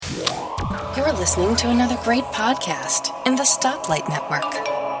You're listening to another great podcast in the Stoplight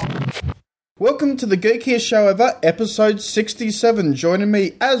Network. Welcome to the Geekiest Show Ever, episode 67. Joining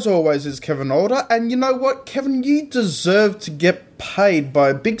me, as always, is Kevin Alder. And you know what, Kevin, you deserve to get paid by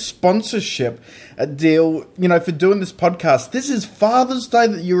a big sponsorship deal, for doing this podcast. This is Father's Day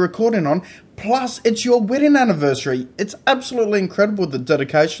that you're recording on, plus it's your wedding anniversary. It's absolutely incredible, the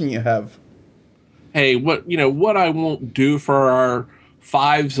dedication you have. Hey, what I won't do for our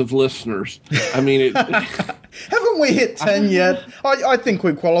fives of listeners. I mean, haven't we hit 10 yet? I think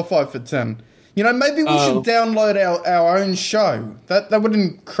we qualify for 10. Maybe we should download our own show. That would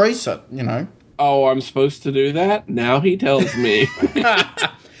increase it, Oh, I'm supposed to do that? Now he tells me.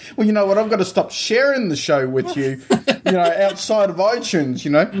 Well, you know what? I've got to stop sharing the show with you, outside of iTunes,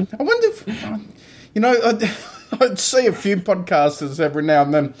 I wonder if, I'd see a few podcasters every now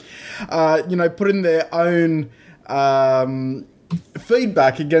and then, put in their own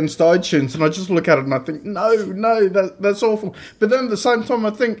feedback against iTunes, and I just look at it and I think, no, that's awful. But then at the same time,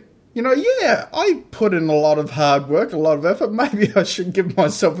 I think, I put in a lot of hard work, a lot of effort. Maybe I should give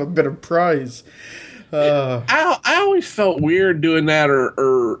myself a bit of praise. I always felt weird doing that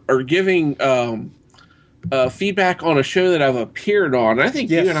or giving feedback on a show that I've appeared on. I think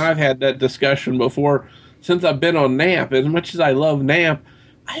you and I have had that discussion before since I've been on NAMP. As much as I love NAMP,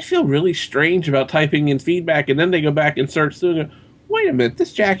 I feel really strange about typing in feedback, and then they go back and search through and go, wait a minute,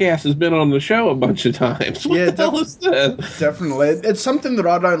 this jackass has been on the show a bunch of times. What the hell is this? Definitely. It's something that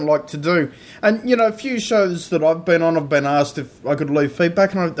I don't like to do. And, a few shows that I've been on, I've been asked if I could leave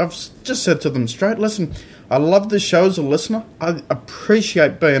feedback, and I've just said to them straight, listen, I love the show as a listener. I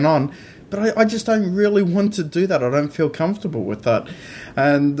appreciate being on, but I just don't really want to do that. I don't feel comfortable with that.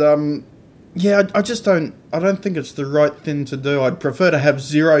 And, I don't think it's the right thing to do. I'd prefer to have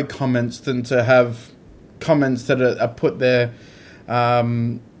zero comments than to have comments that are put there.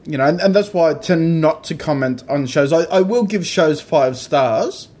 And that's why I tend not to comment on shows. I will give shows 5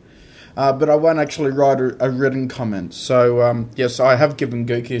 stars, but I won't actually write a written comment. So, yes, I have given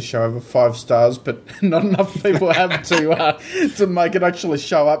Geekiest Show over 5 stars, but not enough people have to make it actually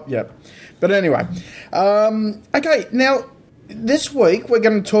show up yet. But anyway, okay, now this week we're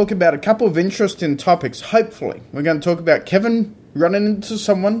going to talk about a couple of interesting topics, hopefully. We're going to talk about Kevin running into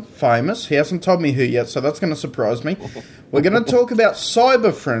someone famous. He hasn't told me who yet, so that's going to surprise me. We're going to talk about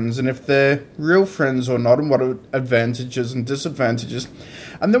cyber friends and if they're real friends or not and what are advantages and disadvantages.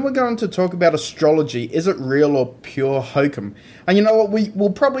 And then we're going to talk about astrology. Is it real or pure hokum? And you know what?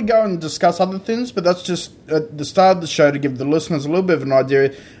 We'll probably go and discuss other things, but that's just at the start of the show to give the listeners a little bit of an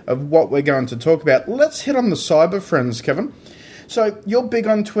idea of what we're going to talk about. Let's hit on the cyber friends, Kevin. So you're big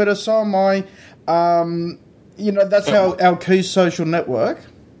on Twitter, so am I. That's our key social network.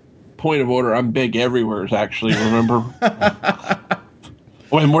 Point of order, I'm big everywhere, actually, remember?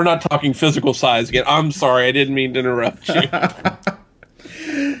 When we're not talking physical size again. I'm sorry, I didn't mean to interrupt you.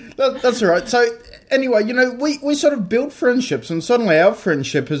 That's all right. So, anyway, we sort of build friendships, and suddenly our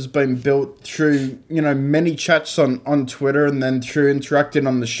friendship has been built through, many chats on Twitter and then through interacting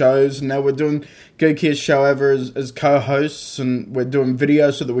on the shows, and now we're doing Geekiest Show Ever as co-hosts, and we're doing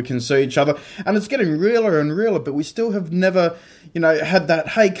videos so that we can see each other, and it's getting realer and realer, but we still have never, had that,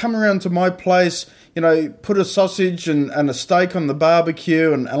 hey, come around to my place, put a sausage and a steak on the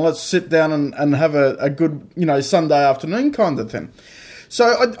barbecue, and let's sit down and have a good, Sunday afternoon kind of thing.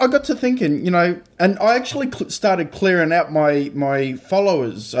 So I got to thinking, and I actually started clearing out my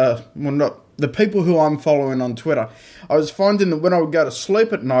followers, not the people who I'm following on Twitter. I was finding that when I would go to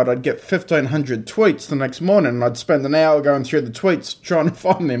sleep at night, I'd get 1,500 tweets the next morning, and I'd spend an hour going through the tweets trying to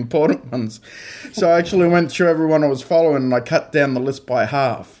find the important ones. So I actually went through everyone I was following, and I cut down the list by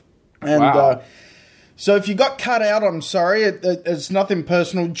half. And wow. So if you got cut out, I'm sorry. It's nothing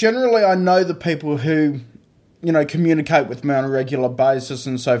personal. Generally, I know the people who communicate with me on a regular basis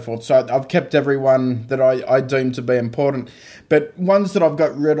and so forth. So I've kept everyone that I deem to be important. But ones that I've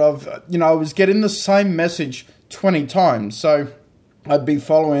got rid of, I was getting the same message 20 times. So I'd be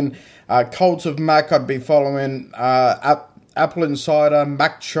following Cult of Mac, I'd be following Apple Insider,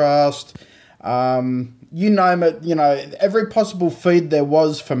 Mac Trust, you name it, every possible feed there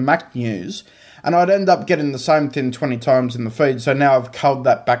was for Mac news. And I'd end up getting the same thing 20 times in the feed. So now I've culled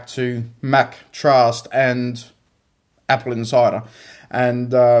that back to Mac Trust and Apple Insider.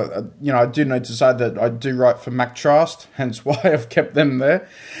 And, I do need to say that I do write for Mac Trust, hence why I've kept them there.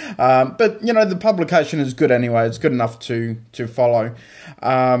 But, the publication is good anyway. It's good enough to follow.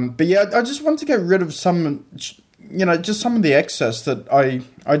 But, yeah, I just want to get rid of some, just some of the excess that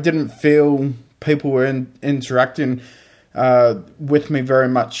I didn't feel people were interacting with me very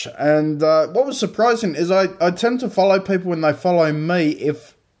much. And what was surprising is I tend to follow people when they follow me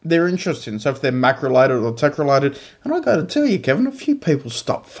if they're interesting. So if they're Mac related or tech related, and I got to tell you, Kevin, a few people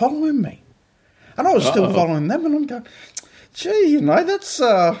stopped following me, and I was still following them, and I'm going, gee, that's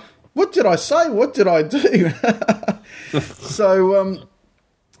what did I say? What did I do? So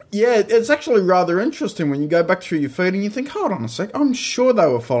yeah, it's actually rather interesting when you go back through your feed and you think, hold on a sec, I'm sure they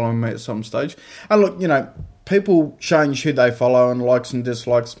were following me at some stage. And look, people change who they follow and likes and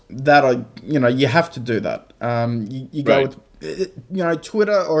dislikes. That you have to do that. You go with,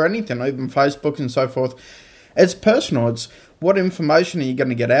 Twitter or anything, even Facebook and so forth. It's personal. It's what information are you going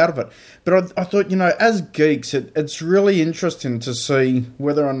to get out of it. But I thought, as geeks, it's really interesting to see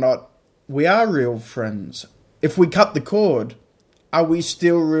whether or not we are real friends. If we cut the cord, are we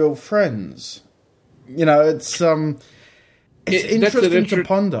still real friends? It's interesting to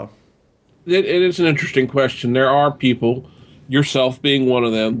ponder. It is an interesting question. There are people, yourself being one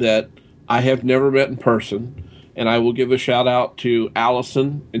of them, that I have never met in person. And I will give a shout out to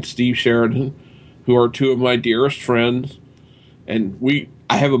Allison and Steve Sheridan, who are two of my dearest friends. And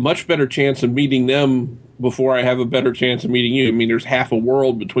I have a much better chance of meeting them before I have a better chance of meeting you. I mean, there's half a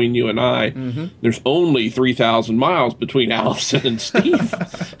world between you and I. Mm-hmm. There's only 3,000 miles between Allison and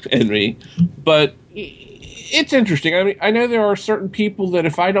Steve and me. But it's interesting. I mean, I know there are certain people that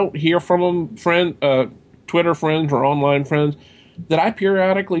if I don't hear from them, Twitter friends or online friends, that I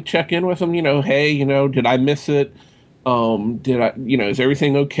periodically check in with them. Hey, did I miss it? Is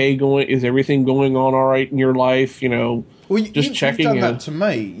everything okay going? Is everything going on all right in your life? Well, just checking in. You've done that to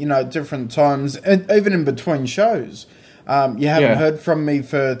me, at different times, and even in between shows. You haven't heard from me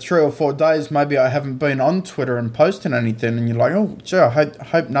for 3 or 4 days. Maybe I haven't been on Twitter and posting anything, and you're like, oh, gee, I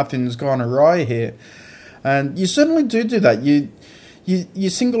hope nothing's gone awry here. And you certainly do that. You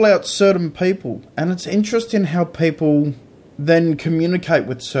single out certain people, and it's interesting how people then communicate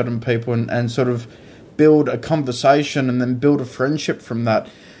with certain people and sort of build a conversation and then build a friendship from that.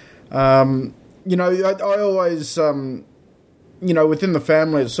 I always... within the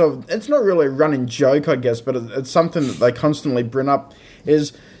family, it's not really a running joke, I guess, but it's something that they constantly bring up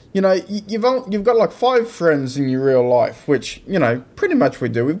is, you've got like 5 friends in your real life, which, pretty much we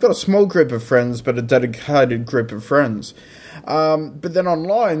do. We've got a small group of friends, but a dedicated group of friends. But then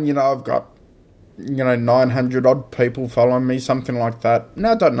online, I've got, 900 odd people following me, something like that.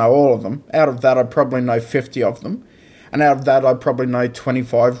 Now, I don't know all of them. Out of that, I probably know 50 of them. And out of that, I probably know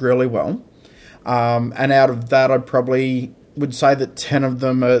 25 really well. And out of that, I probably would say that 10 of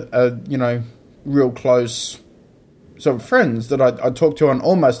them are real close sort of friends that I talk to on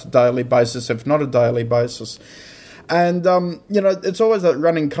almost a daily basis, if not a daily basis. And, it's always that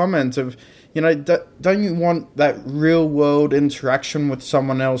running comment of, don't you want that real world interaction with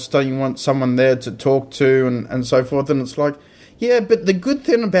someone else? Don't you want someone there to talk to and so forth? And it's like, yeah, but the good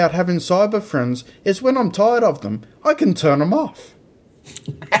thing about having cyber friends is when I'm tired of them, I can turn them off.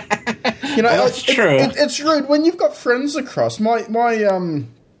 That's true. It's rude when you've got friends across. My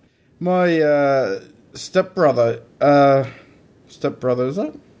stepbrother, is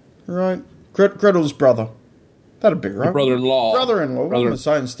that right? Gretel's brother. That'd be right. Brother-in-law. What am I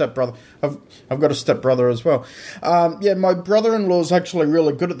saying? Stepbrother. I've got a stepbrother as well. My brother-in-law's actually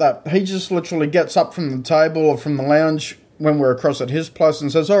really good at that. He just literally gets up from the table or from the lounge when we're across at his place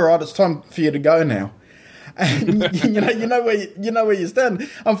and says, "All right, it's time for you to go now." And you know where you stand.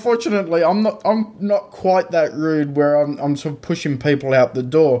 Unfortunately, I'm not quite that rude where I'm sort of pushing people out the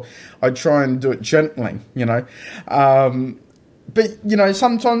door. I try and do it gently, But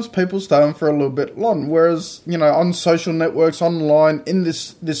sometimes people stay on for a little bit long. Whereas on social networks, online, in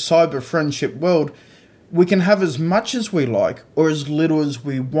this cyber friendship world, we can have as much as we like or as little as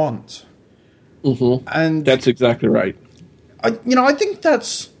we want. Mm-hmm. And that's exactly right. I think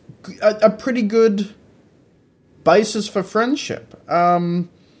that's a pretty good basis for friendship. How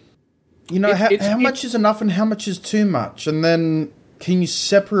much is enough and how much is too much? And then can you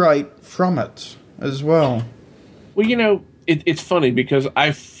separate from it as well? Well, it's funny because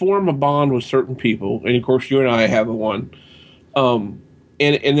I form a bond with certain people, and of course you and I have one. And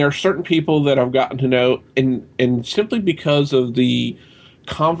there are certain people that I've gotten to know, and simply because of the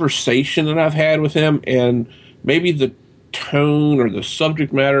conversation that I've had with them, and maybe the tone or the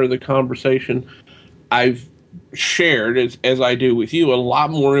subject matter of the conversation, I've shared, as I do with you, a lot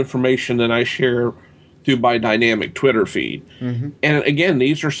more information than I share through my dynamic Twitter feed. Mm-hmm. And again,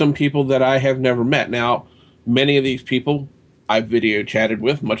 these are some people that I have never met. Now, many of these people I've video chatted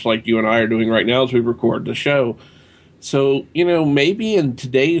with, much like you and I are doing right now as we record the show. So, maybe in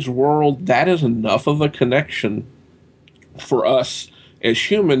today's world, that is enough of a connection for us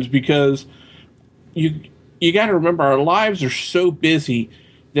as humans, because you got to remember our lives are so busy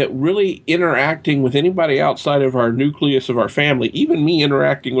that really interacting with anybody outside of our nucleus of our family, even me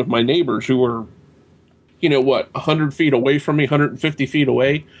interacting with my neighbors who are, 100 feet away from me, 150 feet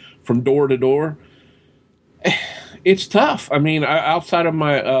away from door to door, it's tough. I mean, outside of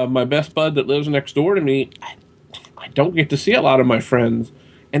my best bud that lives next door to me, I don't get to see a lot of my friends,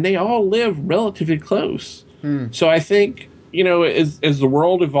 and they all live relatively close. So I think, as the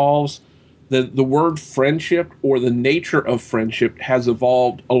world evolves, the word friendship or the nature of friendship has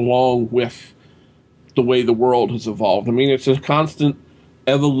evolved along with the way the world has evolved. I mean, it's a constant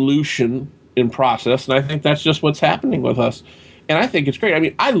evolution in process, and I think that's just what's happening with us. And I think it's great. I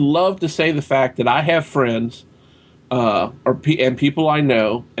mean, I love to say the fact that I have friends and people I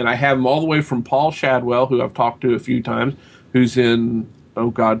know, and I have them all the way from Paul Shadwell, who I've talked to a few times, who's in, oh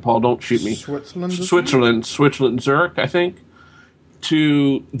God, Paul, don't shoot me. Switzerland, Zurich, I think.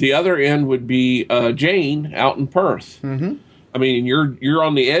 To the other end would be Jane out in Perth. Mm-hmm. I mean, you're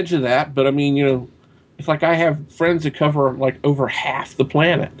on the edge of that, but I mean, it's like I have friends that cover like over half the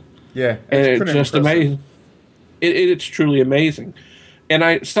planet. Yeah, and it's just amazing. It's truly amazing.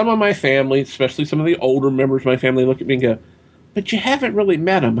 And some of my family, especially some of the older members of my family, look at me and go, "But you haven't really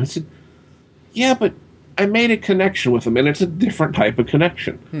met them." I said, "Yeah, but I made a connection with them, and it's a different type of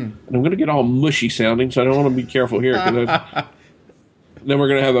connection." And I'm going to get all mushy sounding, so I don't want to be careful here. Then we're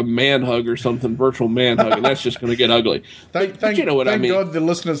going to have a man hug or something, virtual man hug, and that's just going to get ugly. But you know what I mean. Thank God the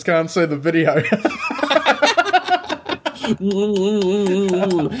listeners can't see the video.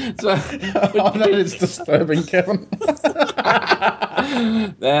 That is disturbing, Kevin.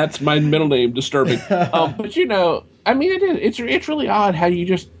 That's my middle name, disturbing. But I mean, it's really odd how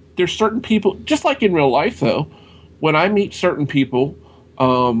there's certain people, just like in real life, though, when I meet certain people,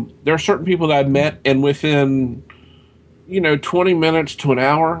 there are certain people that I've met, and within 20 minutes to an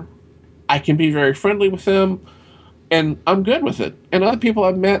hour, I can be very friendly with them, and I'm good with it. And other people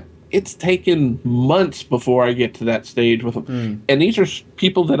I've met, it's taken months before I get to that stage with them. And these are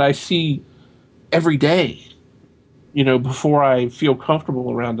people that I see every day, before I feel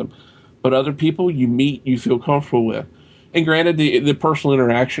comfortable around them. But other people you meet, you feel comfortable with. And granted, the personal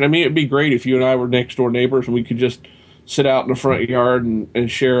interaction, I mean, it'd be great if you and I were next door neighbors and we could just sit out in the front yard and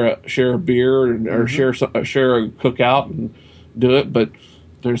share a beer or share a cookout and do it. But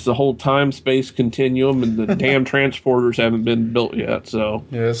there's the whole time-space continuum, and the damn transporters haven't been built yet. So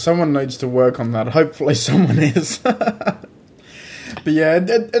yeah, someone needs to work on that. Hopefully someone is. But yeah,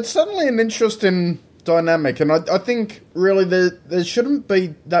 it's certainly an interesting dynamic, and I think really there shouldn't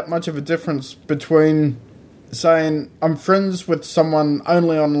be that much of a difference between saying I'm friends with someone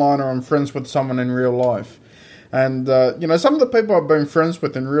only online or I'm friends with someone in real life. And, some of the people I've been friends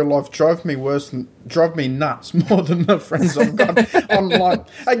with in real life drive me nuts more than the friends I've got online.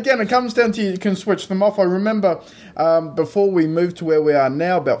 Again, it comes down to you can switch them off. I remember before we moved to where we are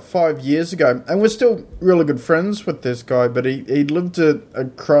now, about 5 years ago, and we're still really good friends with this guy, but he lived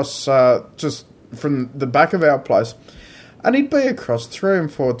across just from the back of our place. And he'd be across 3 and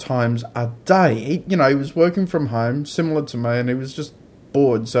 4 times a day. He was working from home, similar to me, and he was just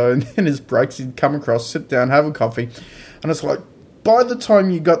bored, so in his breaks he'd come across, sit down, have a coffee, and it's like by the time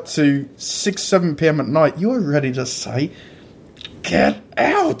you got to 6-7 p.m. at night, you were ready to say, "Get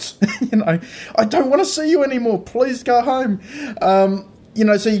out!" I don't want to see you anymore. Please go home. So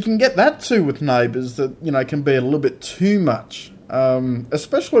you can get that too with neighbours that can be a little bit too much,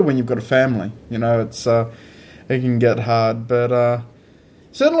 especially when you've got a family. It can get hard, but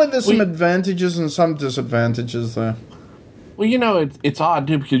certainly there's some advantages and some disadvantages there. Well, it's odd,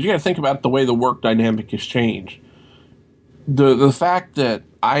 too, because you got to think about the way the work dynamic has changed. The fact that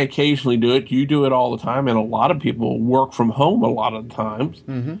I occasionally do it, you do it all the time, and a lot of people work from home a lot of times.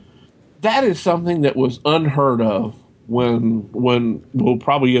 Mm-hmm. That is something that was unheard of when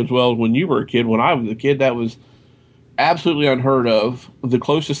probably as well as when you were a kid. When I was a kid, that was absolutely unheard of. The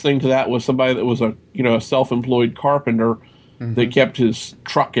closest thing to that was somebody that was a self-employed carpenter that kept his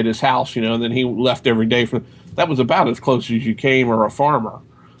truck at his house, and then he left every day for. That was about as close as you came, or a farmer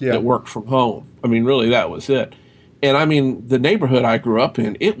that worked from home. I mean, really, that was it. And I mean, the neighborhood I grew up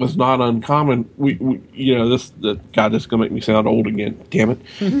in, it was not uncommon. This is going to make me sound old again. Damn it.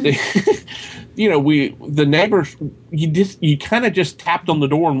 The neighbors, you kind of just tapped on the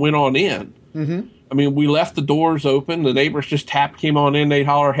door and went on in. Mm-hmm. I mean, we left the doors open. The neighbors just came on in. They'd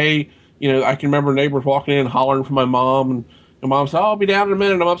holler, "Hey," I can remember neighbors walking in hollering for my mom, and my mom said, "Oh, I'll be down in a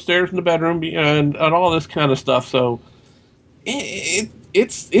minute. I'm upstairs in the bedroom," and all this kind of stuff. So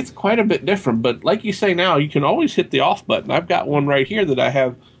it's quite a bit different. But like you say now, you can always hit the off button. I've got one right here that I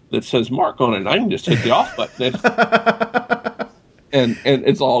have that says Mark on it, and I can just hit the off button. And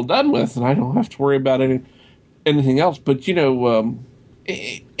it's all done with, and I don't have to worry about anything else. But,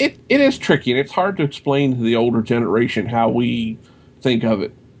 it is tricky, and it's hard to explain to the older generation how we think of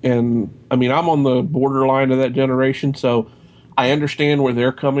it. And I mean, I'm on the borderline of that generation, so I understand where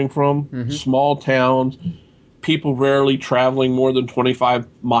they're coming from. Mm-hmm. Small towns, people rarely traveling more than 25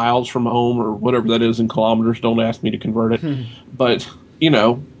 miles from home, or whatever that is in kilometers. Don't ask me to convert it. But, you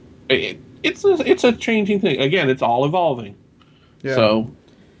know, it's a changing thing. Again, it's all evolving. Yeah. So,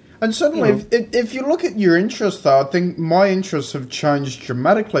 and certainly, if you look at your interests, though, I think my interests have changed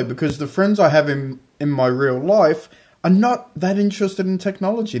dramatically, because the friends I have in my real life are not that interested in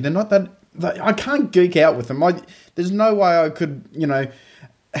technology. They're not that I can't geek out with them. There's no way I could, you know,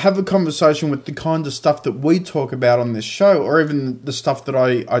 have a conversation with the kind of stuff that we talk about on this show, or even the stuff that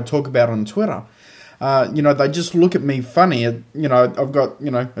I talk about on Twitter. You know, they just look at me funny. You know, I've got,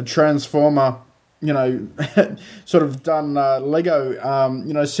 you know, a Transformer, you know, sort of done Lego,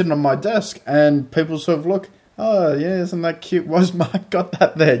 you know, sitting on my desk, and people sort of look, oh, yeah, isn't that cute? Why's Mark got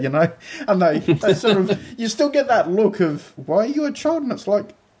that there, you know? And they sort of, you still get that look of, why are you a child? And it's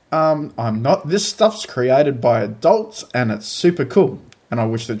like, I'm not. This stuff's created by adults, and it's super cool. And I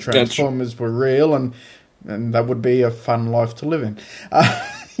wish the Transformers were real, and that would be a fun life to live in.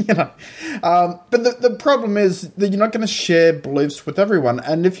 You know, but the problem is that you're not going to share beliefs with everyone.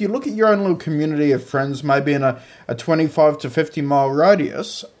 And if you look at your own little community of friends, maybe in a 25 to 50 mile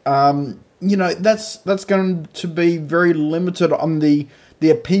radius, you know, that's going to be very limited on the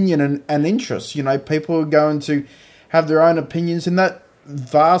opinion and interests. You know, people are going to have their own opinions in that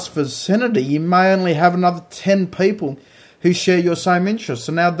vast vicinity. You may only have another 10 people who share your same interests.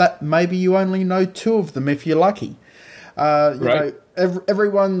 So now that maybe you only know 2 of them if you're lucky. You know,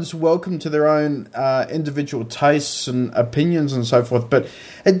 everyone's welcome to their own individual tastes and opinions and so forth. But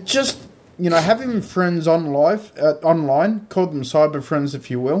it just, you know, having friends online, call them cyber friends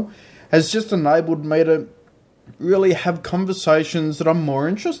if you will, has just enabled me to really have conversations that I'm more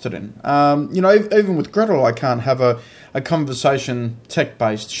interested in. You know, even with Gretel, I can't have a conversation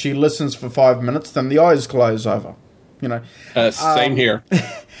tech-based. She listens for 5 minutes, then the eyes glaze over. You know, same here.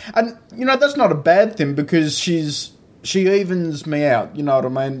 And you know, that's not a bad thing, because she evens me out. You know what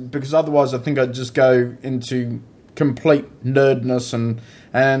I mean? Because otherwise, I think I'd just go into complete nerdness and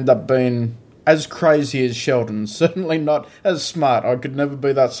end up being as crazy as Sheldon. Certainly not as smart. I could never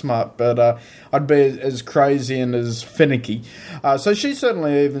be that smart, but I'd be as crazy and as finicky. So she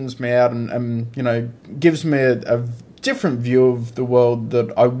certainly evens me out, and you know, gives me a different view of the world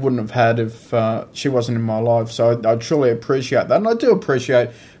that I wouldn't have had if she wasn't in my life. So I truly appreciate that, and I do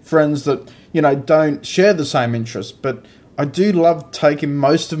appreciate friends that, you know, don't share the same interests. But I do love taking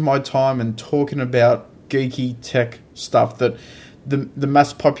most of my time and talking about geeky tech stuff that the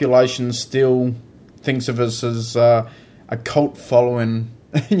mass population still thinks of us as a cult following,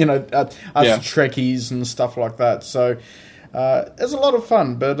 you know, us Trekkies and stuff like that. So it's a lot of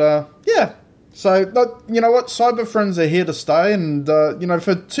fun, but yeah. So, you know what, cyber friends are here to stay, and you know,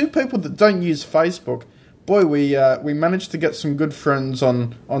 for 2 people that don't use Facebook, boy, we managed to get some good friends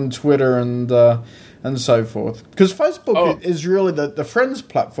on Twitter and so forth. Because Facebook is really the friends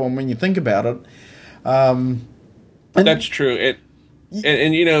platform when you think about it. And that's true.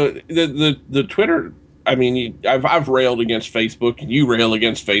 And you know, the Twitter. I mean, I've railed against Facebook, and you rail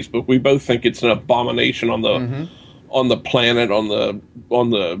against Facebook. We both think it's an abomination on the on the planet, on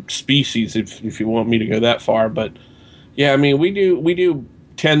the species, if you want me to go that far. But yeah, I mean, we do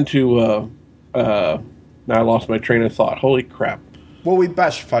tend to. Now I lost my train of thought. Holy crap! Well, we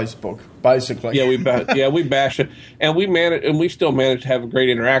bash Facebook basically. Yeah, we bash it, and we still manage to have a great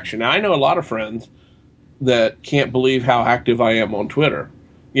interaction. Now I know a lot of friends that can't believe how active I am on Twitter.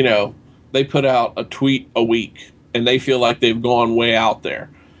 You know, they put out a tweet a week, and they feel like they've gone way out there.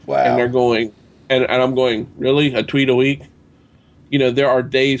 Wow! And they're going. And I'm going, really? A tweet a week? You know, there are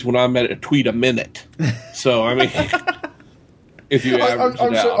days when I'm at a tweet a minute. So, I mean, if you average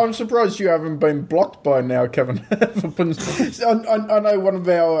it out. I'm surprised you haven't been blocked by now, Kevin. I know one of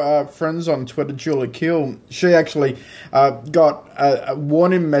our friends on Twitter, Julie Keel, she actually got a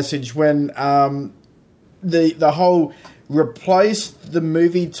warning message when the whole replace the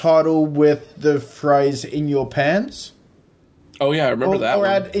movie title with the phrase "in your pants." Oh, yeah, I remember that or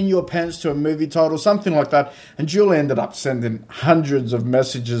add "in your pants" to a movie title, something like that. And Julie ended up sending hundreds of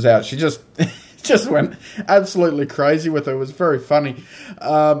messages out. She just went absolutely crazy with it. It was very funny.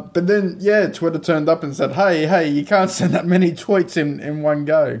 But then, yeah, Twitter turned up and said, hey, you can't send that many tweets in one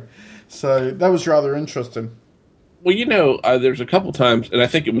go. So that was rather interesting. Well, you know, there's a couple times, and I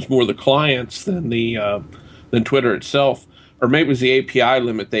think it was more the clients than Twitter itself, or maybe it was the API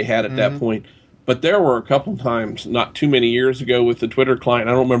limit they had at that point. But there were a couple times, not too many years ago, with the Twitter client.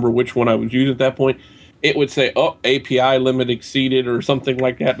 I don't remember which one I was using at that point. it would say, "Oh, API limit exceeded" or something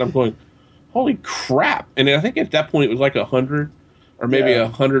like that, and I'm going, "Holy crap!" And I think at that point it was like 100 or maybe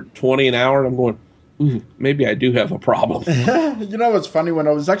 120 an hour, and I'm going, "Ooh, maybe I do have a problem." You know what's funny? When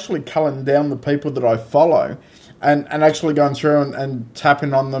I was actually culling down the people that I follow, and actually going through and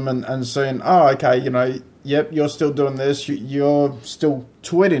tapping on them and seeing, oh, okay, you know, yep, you're still doing this, you're still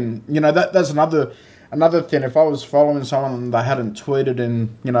tweeting. You know, that's another thing. If I was following someone and they hadn't tweeted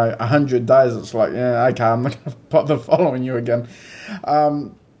in, 100 days, it's like, yeah, okay, I'm not going to bother following you again.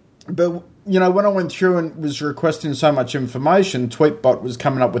 But, when I went through and was requesting so much information, Tweetbot was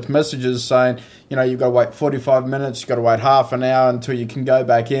coming up with messages saying, you've got to wait 45 minutes, you've got to wait half an hour until you can go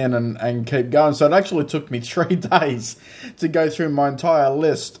back in and keep going. So it actually took me 3 days to go through my entire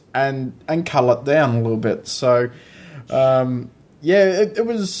list and cull it down a little bit. So, it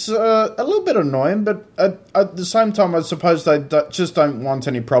was a little bit annoying, but at the same time, I suppose they just don't want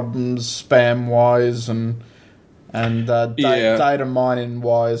any problems spam-wise and data mining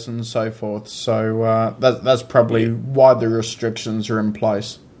wise and so forth. So that's probably why the restrictions are in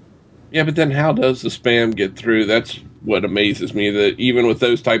place. Yeah, but then how does the spam get through? That's what amazes me, that even with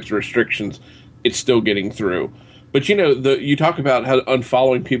those types of restrictions, it's still getting through. But you talk about how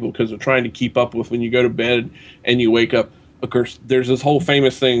unfollowing people because they're trying to keep up with when you go to bed and you wake up. Of course, there's this whole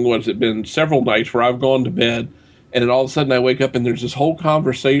famous thing, what's it been, several nights where I've gone to bed and then all of a sudden I wake up and there's this whole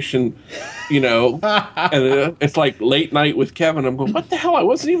conversation, and it's like late night with Kevin. I'm going, what the hell? I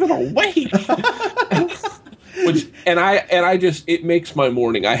wasn't even awake. It makes my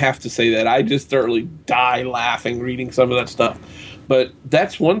morning. I have to say that. I just thoroughly die laughing reading some of that stuff. But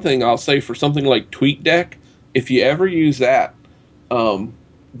that's one thing I'll say for something like TweetDeck. If you ever use that,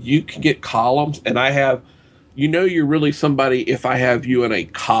 you can get columns. And I have, you're really somebody if I have you in a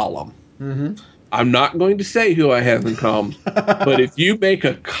column. Mm-hmm. I'm not going to say who I have in columns, but if you make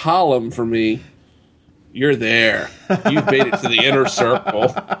a column for me, you're there. You've made it to the inner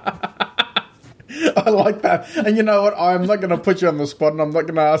circle. I like that. And you know what? I'm not going to put you on the spot, and I'm not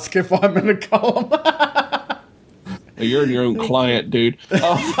going to ask if I'm in a column. You're your own client, dude.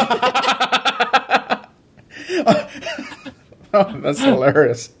 Oh, that's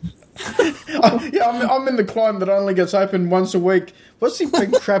hilarious. I'm in the client that only gets open once a week. What's he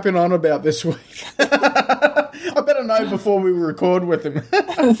been crapping on about this week? I better know before we record with him.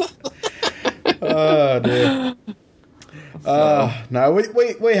 Oh, dear. No,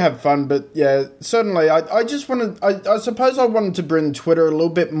 we have fun, but yeah, certainly. I just wanted, I suppose I wanted to bring Twitter a little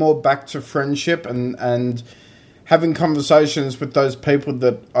bit more back to friendship and having conversations with those people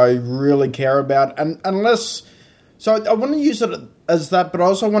that I really care about. And unless... So I want to use it as that, but I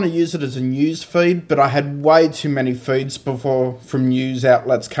also want to use it as a news feed, but I had way too many feeds before from news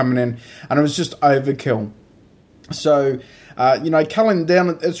outlets coming in, and it was just overkill. So, culling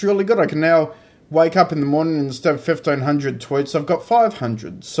down, it's really good. I can now wake up in the morning, instead of 1,500 tweets, I've got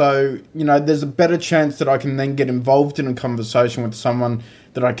 500. So, there's a better chance that I can then get involved in a conversation with someone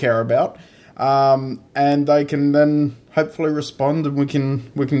that I care about, and they can then hopefully respond, and we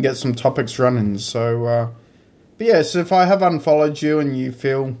can get some topics running. So, but yes, if I have unfollowed you and you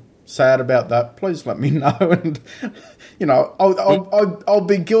feel sad about that, please let me know, and I'll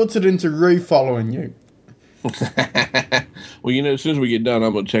be guilted into refollowing you. Well, as soon as we get done,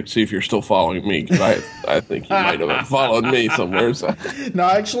 I'm going to check to see if you're still following me, because I think you might have followed me somewhere. So. No,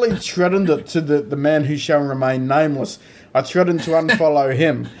 I actually threatened it to the man who shall remain nameless. I threatened to unfollow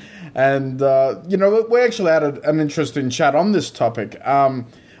him, and we actually had an interesting chat on this topic.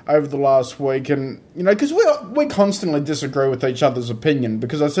 Over the last week, and because we constantly disagree with each other's opinion,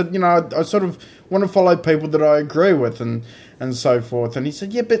 because I said I sort of want to follow people that I agree with and so forth, and he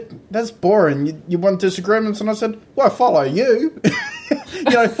said, yeah, but that's boring, you want disagreements, and I said, well, I follow you.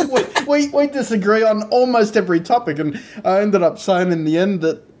 we disagree on almost every topic, and I ended up saying in the end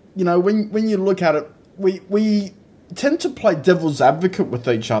that when you look at it, we tend to play devil's advocate with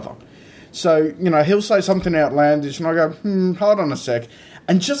each other. So he'll say something outlandish and I go, hold on a sec.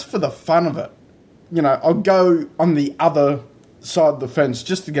 And just for the fun of it, I'll go on the other side of the fence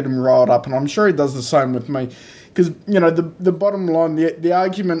just to get him riled up. And I'm sure he does the same with me. Because, the bottom line, the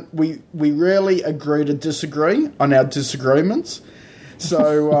argument, we rarely agree to disagree on our disagreements.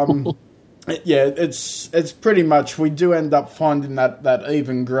 So, it's pretty much, we do end up finding that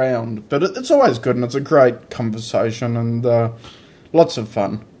even ground. But it's always good, and it's a great conversation and lots of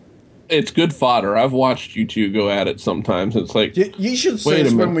fun. It's good fodder. I've watched you two go at it sometimes. It's like, you should see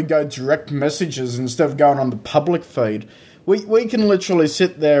us when we go direct messages instead of going on the public feed. We can literally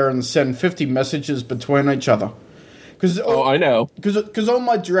sit there and send 50 messages between each other. I know. Because all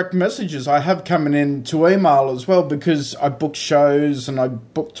my direct messages I have coming in to email as well, because I book shows and I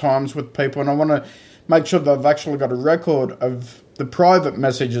book times with people, and I want to make sure they've actually got a record of the private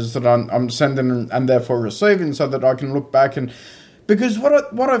messages that I'm sending and therefore receiving, so that I can look back and... Because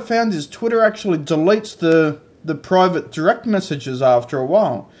what I found is Twitter actually deletes the private direct messages after a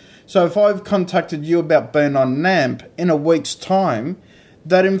while. So if I've contacted you about being on NAMP in a week's time,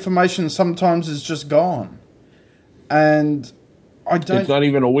 that information sometimes is just gone. And I don't... It's not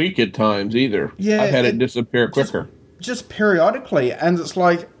even a week at times either. Yeah, I've had it disappear quicker. Just periodically. And it's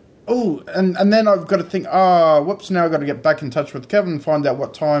like, oh, and then I've got to think, whoops, now I've got to get back in touch with Kevin and find out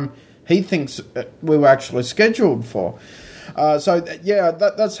what time he thinks we were actually scheduled for.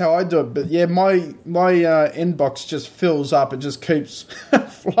 That's how I do it. But yeah, my inbox just fills up. It just keeps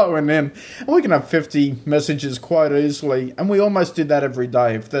flowing in. And we can have 50 messages quite easily. And we almost do that every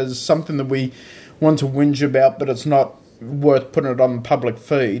day. If there's something that we want to whinge about, but it's not worth putting it on the public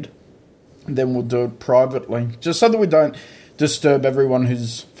feed, then we'll do it privately. Just so that we don't disturb everyone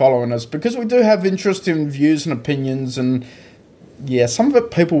who's following us. Because we do have interesting views and opinions. And yeah, some of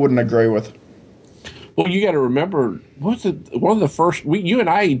it people wouldn't agree with. Well, you got to remember, one of the first... you and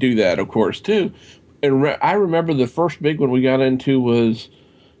I do that, of course, too. And I remember the first big one we got into was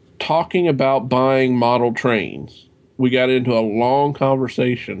talking about buying model trains. We got into a long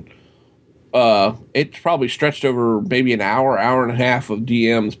conversation. It's probably stretched over maybe an hour and a half of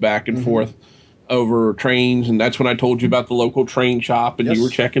DMs back and forth over trains. And that's when I told you about the local train shop, and you were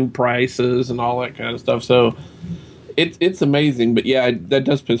checking prices and all that kind of stuff. So... It's amazing, but yeah, that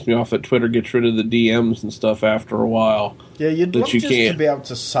does piss me off that Twitter gets rid of the DMs and stuff after a while. Yeah, you'd love just to be able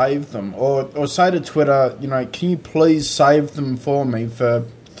to save them, or say to Twitter, can you please save them for me for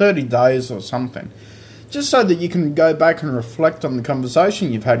 30 days or something, just so that you can go back and reflect on the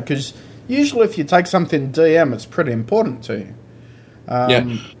conversation you've had. Because usually, if you take something DM, it's pretty important to you.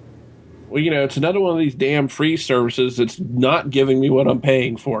 Yeah. Well, it's another one of these damn free services that's not giving me what I'm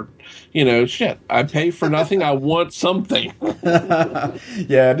paying for. Shit, I pay for nothing. I want something.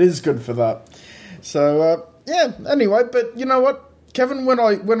 Yeah, it is good for that. So, anyway, but you know what, Kevin, when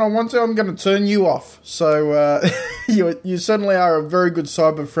I want to, I'm going to turn you off. So, you certainly are a very good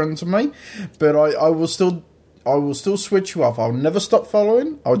cyber friend to me, but I will still switch you off. I'll never stop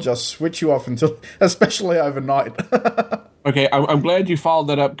following. I'll just switch you off especially overnight. Okay, I'm glad you followed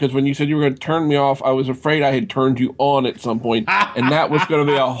that up, because when you said you were going to turn me off, I was afraid I had turned you on at some point, and that was going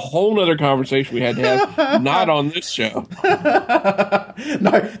to be a whole other conversation we had to have, not on this show. No,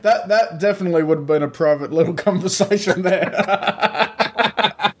 that definitely would have been a private little conversation there.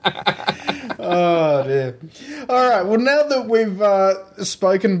 Oh, dear. All right, well, now that we've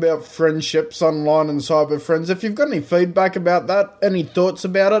spoken about friendships online and cyber friends, if you've got any feedback about that, any thoughts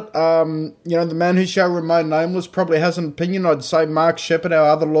about it, the man who shall remain nameless probably has an opinion. I'd say Mark Shepard, our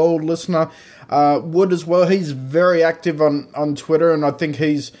other loyal listener, would as well. He's very active on Twitter, and I think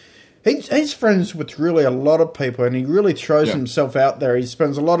he's friends with really a lot of people, and he really throws himself out there. He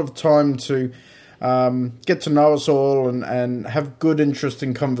spends a lot of time to... get to know us all and have good,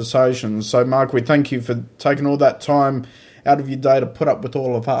 interesting conversations. So, Mark, we thank you for taking all that time out of your day to put up with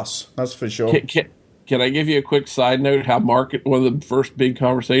all of us. That's for sure. Can I give you a quick side note? How one of the first big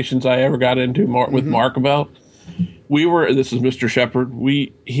conversations I ever got into with Mark about? This is Mr. Shepard.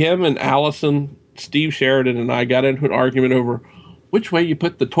 Him and Allison, Steve Sheridan, and I got into an argument over which way you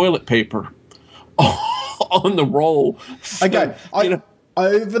put the toilet paper on the roll. Okay,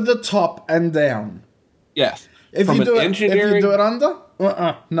 over the top and down. Yes. If you do it under,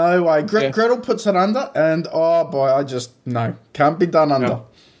 no way. Gretel puts it under, and oh boy, can't be done under. No.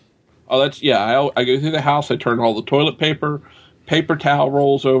 Oh, I go through the house. I turn all the toilet paper towel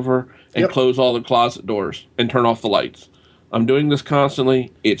rolls over, and close all the closet doors, and turn off the lights. I'm doing this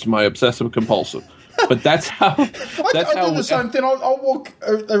constantly. It's my obsessive compulsive. But that's how. I do the same thing. I'll walk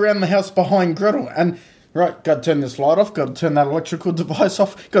around the house behind Gretel and. Right, got to turn this light off, got to turn that electrical device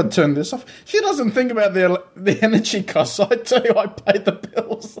off, got to turn this off. She doesn't think about the energy costs. I tell you, I pay the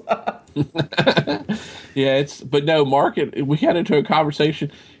bills. Yeah, but no, Mark, we got into a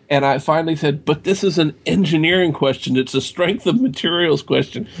conversation, and I finally said, but this is an engineering question. It's a strength of materials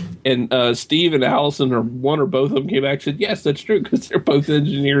question. And Steve and Allison, or one or both of them, came back and said, yes, that's true, because they're both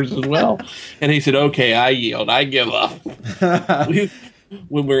engineers as well. And he said, okay, I yield. I give up.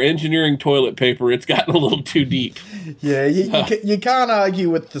 When we're engineering toilet paper, it's gotten a little too deep. Yeah, you can't argue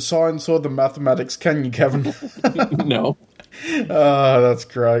with the science or the mathematics, can you, Kevin? No. Oh, that's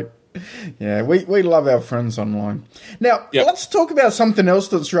great. Yeah, we love our friends online. Now, Let's talk about something else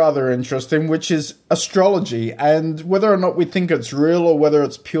that's rather interesting, which is astrology, and whether or not we think it's real or whether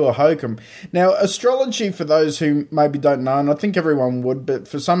it's pure hokum. Now, astrology, for those who maybe don't know, and I think everyone would, but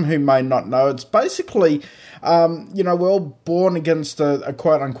for some who may not know, it's basically, we're all born against a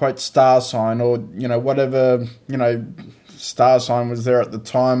quote-unquote star sign, or, whatever, star sign was there at the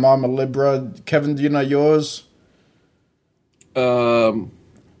time. I'm a Libra. Kevin, do you know yours?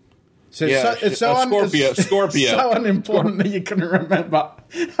 It's Scorpio. So unimportant that you couldn't remember.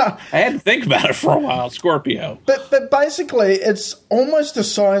 I had to think about it for a while. Scorpio. But basically, it's almost a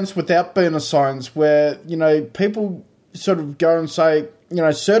science without being a science, where people sort of go and say,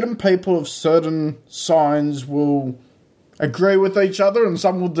 certain people of certain signs will agree with each other and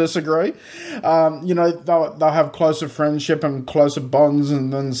some will disagree. They'll have closer friendship and closer bonds,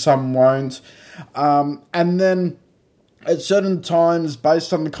 and then some won't. And then at certain times,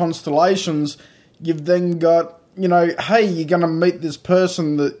 based on the constellations, you've then got, hey, you're going to meet this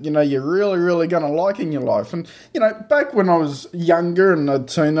person that, you're really, really going to like in your life. And, back when I was younger and a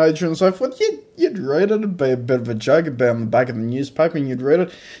teenager and so forth, you'd read it. It'd be a bit of a joke about on the back of the newspaper, and you'd read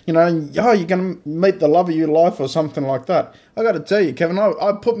it, and, you're going to meet the love of your life or something like that. I got to tell you, Kevin,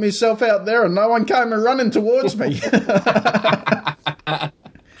 I put myself out there and no one came running towards me.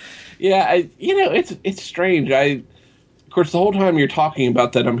 Yeah, it's strange. Of course, the whole time you're talking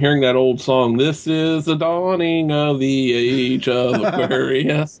about that, I'm hearing that old song, "This is the dawning of the age of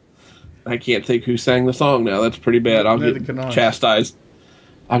Aquarius." I can't think who sang the song now. That's pretty bad. I'll get chastised.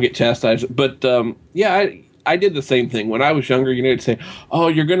 But, I did the same thing. When I was younger, it'd say, oh,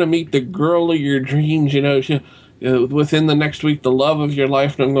 you're going to meet the girl of your dreams, within the next week, the love of your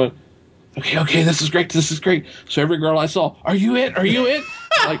life. And I'm going, okay, this is great. So every girl I saw, are you it?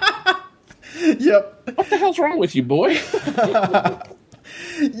 Like... Yep. What the hell's wrong with you, boy?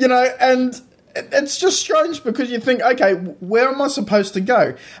 And it's just strange because you think, okay, where am I supposed to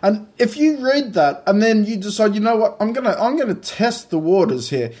go? And if you read that and then you decide, you know what, I'm gonna test the waters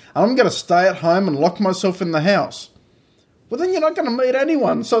here, and I'm gonna stay at home and lock myself in the house. Well, then you're not going to meet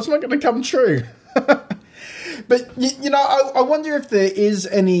anyone, so it's not going to come true. But I wonder if there is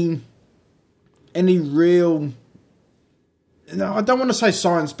any real. No, I don't want to say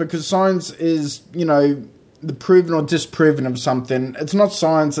science, because science is, the proven or disproven of something. It's not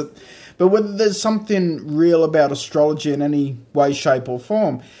science, but whether there's something real about astrology in any way, shape or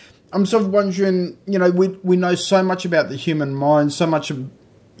form. I'm sort of wondering, we know so much about the human mind, so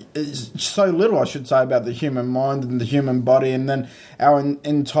little, I should say, about the human mind and the human body, and then our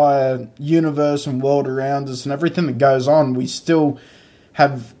entire universe and world around us and everything that goes on, we still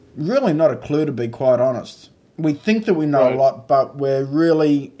have really not a clue, to be quite honest. We think that we know a lot, but we're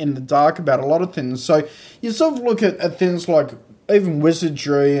really in the dark about a lot of things. So you sort of look at things like even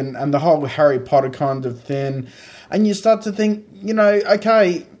wizardry and the whole Harry Potter kind of thing, and you start to think,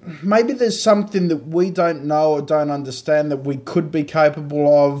 okay, maybe there's something that we don't know or don't understand that we could be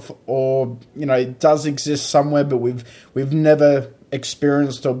capable of, or, does exist somewhere, but we've never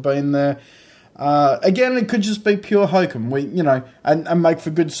experienced or been there. Again, it could just be pure hokum, and make for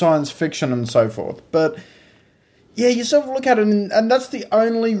good science fiction and so forth. But yeah, you sort of look at it, and that's the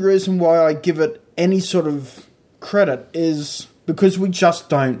only reason why I give it any sort of credit, is because we just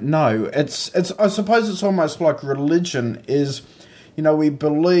don't know. It's I suppose it's almost like religion is, we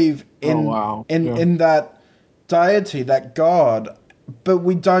believe in in that deity, that God, but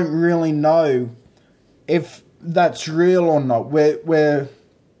we don't really know if that's real or not. We're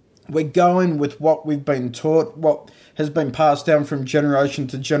going with what we've been taught, what has been passed down from generation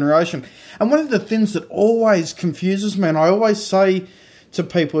to generation. And one of the things that always confuses me, and I always say to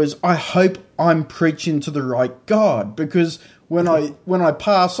people, is I hope I'm preaching to the right God, because when I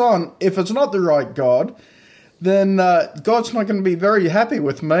pass on, if it's not the right God, then God's not going to be very happy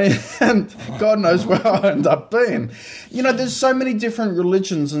with me, and God knows where I end up being. There's so many different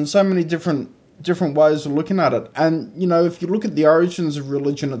religions and so many different ways of looking at it. And, if you look at the origins of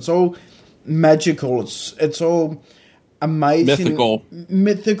religion, it's all magical. It's all amazing.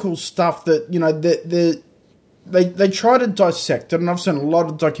 Mythical stuff that, they try to dissect it. And I've seen a lot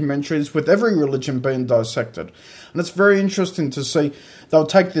of documentaries with every religion being dissected. And it's very interesting to see. They'll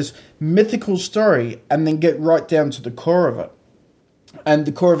take this mythical story and then get right down to the core of it. And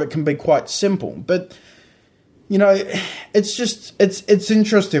the core of it can be quite simple. But, it's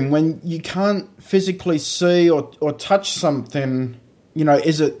interesting when you can't physically see or touch something,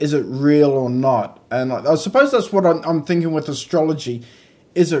 is it real or not? And I suppose that's what I'm thinking with astrology.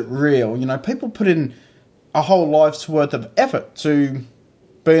 Is it real? People put in a whole life's worth of effort to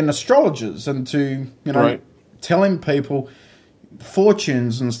being astrologers and to, telling people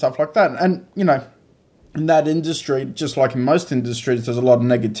fortunes and stuff like that. And, you know, in that industry, just like in most industries, there's a lot of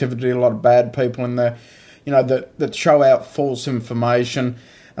negativity, a lot of bad people in there, you know, that show out false information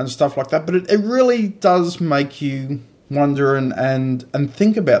and stuff like that. But it really does make you wonder and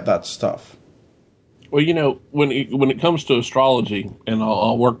think about that stuff. Well, you know, when it comes to astrology, and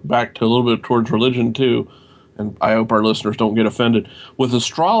I'll work back to a little bit towards religion too, and I hope our listeners don't get offended. With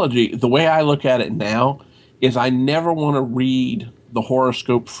astrology, the way I look at it now is I never want to read the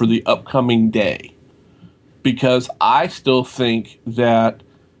horoscope for the upcoming day, because I still think that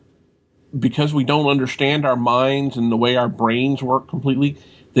because we don't understand our minds and the way our brains work completely,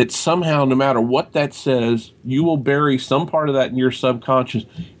 that somehow, no matter what that says, you will bury some part of that in your subconscious,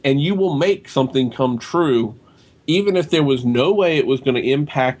 and you will make something come true, even if there was no way it was going to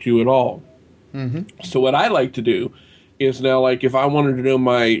impact you at all. Mm-hmm. So what I like to do is now, like, if I wanted to know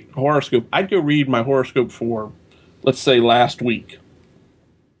my horoscope, I'd go read my horoscope for, let's say, last week,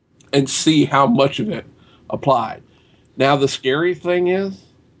 and see how much of it applied. Now, the scary thing is,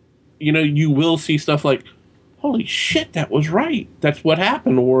 you know, you will see stuff like, holy shit, that was right. That's what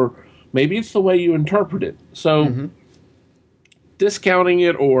happened. Or maybe it's the way you interpret it. So discounting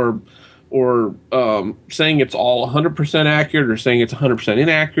it or saying it's all 100% accurate or saying it's 100%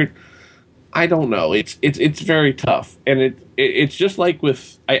 inaccurate, I don't know. It's very tough. And it's just like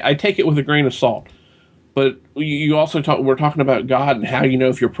with, I take it with a grain of salt. But you also we're talking about God and how you know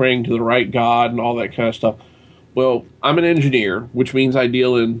if you're praying to the right God and all that kind of stuff. Well, I'm an engineer, which means I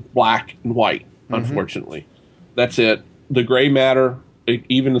deal in black and white, unfortunately. That's it. The gray matter,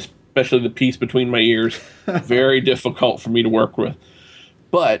 even especially the piece between my ears, very difficult for me to work with.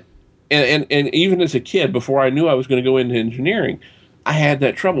 But, and even as a kid, before I knew I was going to go into engineering, I had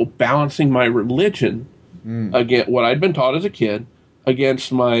that trouble balancing my religion against what I'd been taught as a kid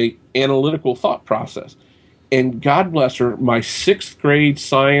against my analytical thought process. And God bless her, my 6th grade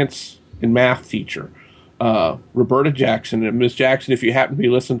science and math teacher, Roberta Jackson. And Ms. Jackson, if you happen to be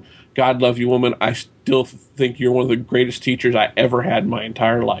listening, God love you, woman. I still think you're one of the greatest teachers I ever had in my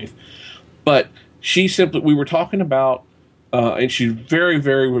entire life. But we were talking about, and she's a very,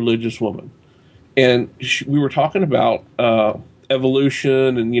 very religious woman. And we were talking about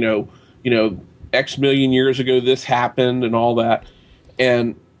evolution and, you know, X million years ago this happened and all that.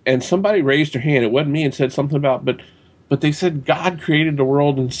 And somebody raised their hand. It wasn't me, and said something about, but they said God created the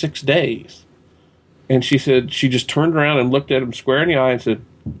world in 6 days. And she said, she just turned around and looked at him square in the eye and said,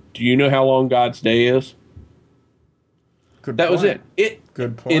 do you know how long God's day is? That was it.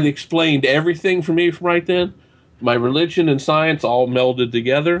 Good point. It explained everything for me from right then. My religion and science all melded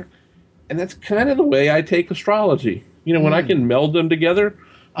together. And that's kind of the way I take astrology. You know, when I can meld them together,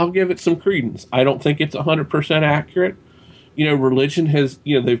 I'll give it some credence. I don't think it's 100% accurate. You know, religion has,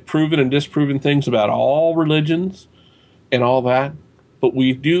 you know, they've proven and disproven things about all religions and all that. But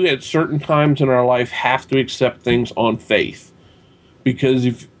we do at certain times in our life have to accept things on faith. Because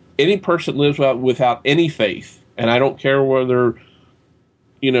if any person lives without any faith, and I don't care whether,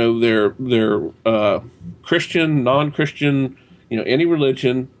 you know, they're Christian, non-Christian, you know, any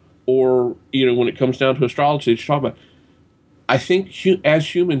religion, or, you know, when it comes down to astrology, that you're talking about, I think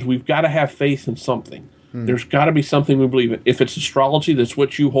as humans, we've got to have faith in something. There's got to be something we believe in. If it's astrology, that's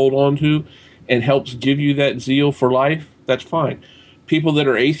what you hold on to and helps give you that zeal for life, that's fine. People that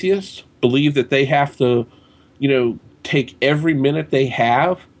are atheists believe that they have to, you know, take every minute they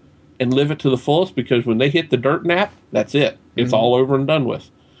have and live it to the fullest, because when they hit the dirt nap, that's it. It's all over and done with.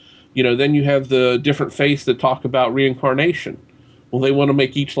 You know, then you have the different faiths that talk about reincarnation. Well, they want to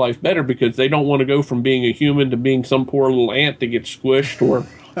make each life better because they don't want to go from being a human to being some poor little ant that gets squished or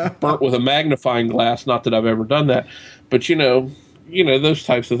burnt with a magnifying glass. Not that I've ever done that. But, you know, those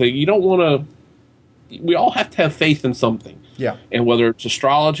types of things. You don't want to... We all have to have faith in something. Yeah. And whether it's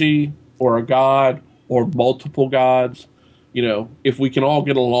astrology or a god or multiple gods, you know, if we can all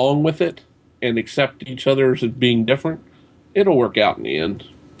get along with it and accept each other as being different, it'll work out in the end.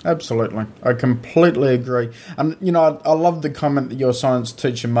 Absolutely. I completely agree. And, you know, I love the comment that your science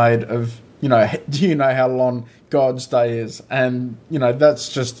teacher made of, you know, do you know how long God's day is? And, you know, that's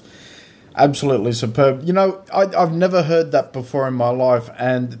just absolutely superb. You know, I've never heard that before in my life,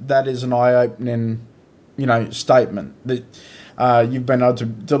 and that is an eye-opening, you know, statement that you've been able to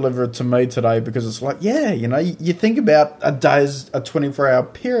deliver it to me today, because it's like, yeah, you know, you think about a day as a 24-hour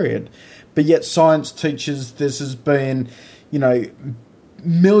period, but yet science teaches this has been, you know,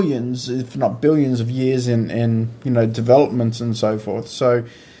 millions, if not billions of years in you know, development and so forth. So,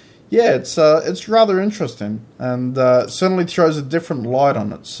 yeah, it's rather interesting, and certainly throws a different light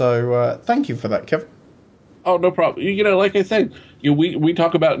on it. So, thank you for that, Kevin. Oh, no problem. You know, like I said, we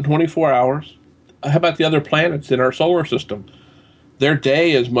talk about in 24 hours. How about the other planets in our solar system? Their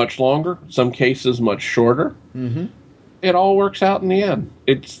day is much longer, some cases much shorter. Mm-hmm. It all works out in the end.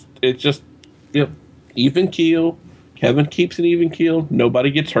 It's just, even keel. Kevin keeps an even keel. Nobody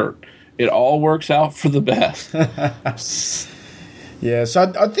gets hurt. It all works out for the best. Yeah,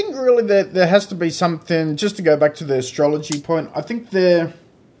 so I think really there has to be something, just to go back to the astrology point, I think there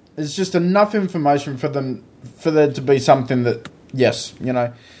is just enough information for there to be something that, yes,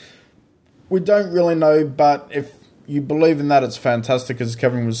 we don't really know, but if you believe in that, it's fantastic, as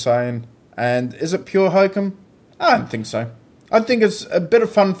Kevin was saying. And is it pure hokum? I don't think so. I think it's a bit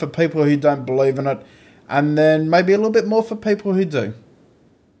of fun for people who don't believe in it, and then maybe a little bit more for people who do.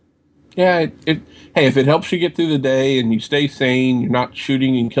 Yeah, hey, if it helps you get through the day and you stay sane, you're not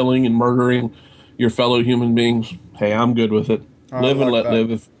shooting and killing and murdering your fellow human beings, hey, I'm good with it. Live and let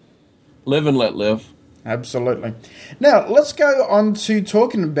live. Live and let live. Absolutely. Now, let's go on to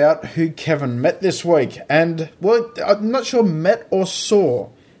talking about who Kevin met this week. And, well, I'm not sure met or saw,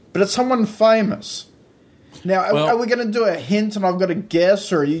 but it's someone famous. Now, are we going to do a hint and I've got to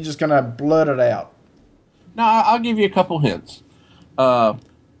guess, or are you just going to blurt it out? No, I'll give you a couple hints.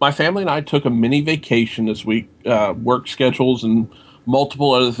 My family and I took a mini vacation this week. Work schedules and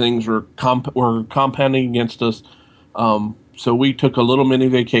multiple other things were compounding against us. So we took a little mini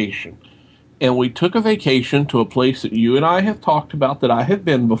vacation. And we took a vacation to a place that you and I have talked about, that I have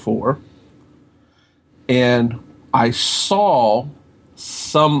been before. And I saw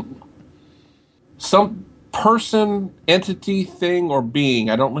some person, entity, thing, or being,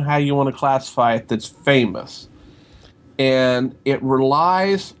 I don't know how you want to classify it, that's famous. And it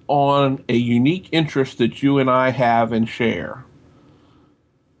relies on a unique interest that you and I have and share.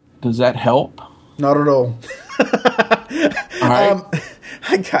 Does that help? Not at all. All right.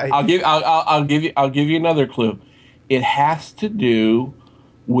 Okay. I'll give you another clue. It has to do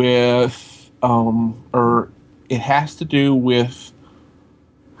with how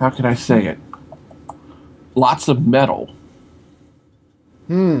can I say it? Lots of metal.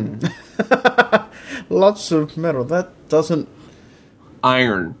 Lots of metal. That doesn't...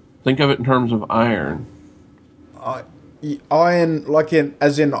 Iron. Think of it in terms of iron. Iron,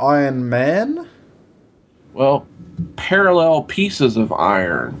 as in Iron Man? Well, parallel pieces of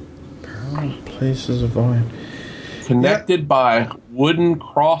iron. Parallel pieces of iron. Connected by wooden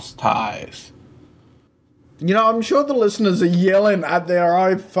cross ties. I'm sure the listeners are yelling at their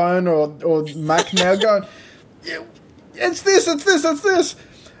iPhone or Mac now going, it's this.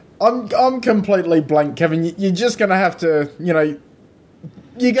 I'm completely blank, Kevin. You're just going to have to, you're going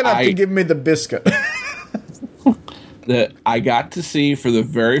to have to give me the biscuit. That I got to see for the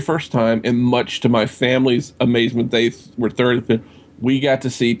very first time, and much to my family's amazement, they were third. We got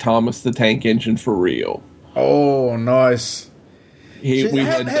to see Thomas the Tank Engine for real. Oh, nice.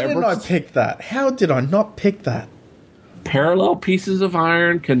 How did I pick that? How did I not pick that? Parallel pieces of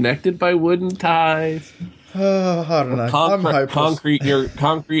iron connected by wooden ties. I don't know. I'm hopeless.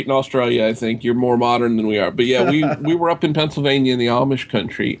 Concrete in Australia, I think. You're more modern than we are. But yeah, we were up in Pennsylvania in the Amish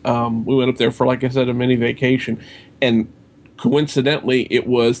country. We went up there for, like I said, a mini vacation. And coincidentally, it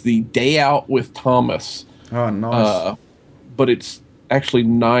was the Day Out with Thomas. Oh, nice. But it's actually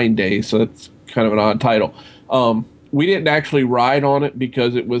 9 days, so that's kind of an odd title. We didn't actually ride on it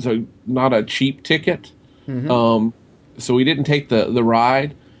because it was not a cheap ticket. Mm-hmm. So we didn't take the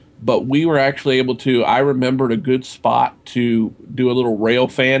ride. But we were actually able to, I remembered a good spot to do a little rail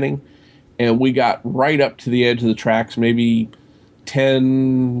fanning, and we got right up to the edge of the tracks, maybe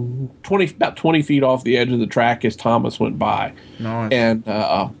about 20 feet off the edge of the track as Thomas went by. Nice. And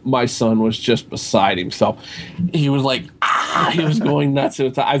my son was just beside himself. He was like, he was going nuts.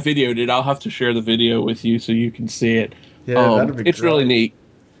 I videoed it. I'll have to share the video with you so you can see it. Yeah, that'd be It's great. really neat.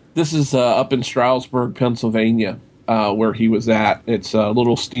 This is up in Stroudsburg, Pennsylvania. Where he was at. It's a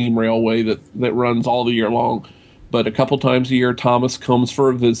little steam railway that runs all the year long. But a couple times a year, Thomas comes for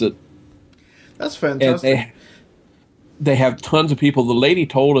a visit. That's fantastic. And they have tons of people. The lady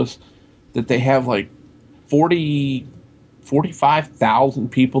told us that they have like 45,000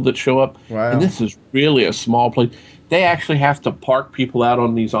 people that show up. Wow. And this is really a small place. They actually have to park people out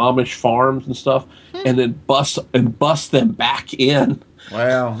on these Amish farms and stuff and then bus them back in.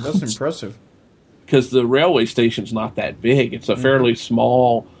 Wow, that's impressive. Because the railway station's not that big. It's a fairly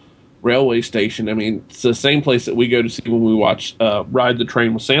small railway station. I mean, it's the same place that we go to see when we watch Ride the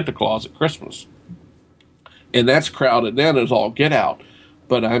Train with Santa Claus at Christmas. And that's crowded then as all get out.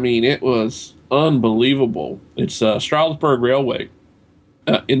 But, I mean, it was unbelievable. It's Stroudsburg Railway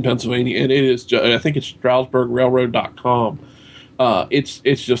in Pennsylvania, and it is, I think it's StroudsburgRailroad.com. It's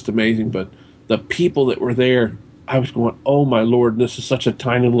just amazing. But the people that were there, I was going, oh, my Lord, this is such a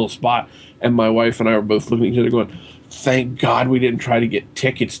tiny little spot. And my wife and I were both looking at each other going, thank God we didn't try to get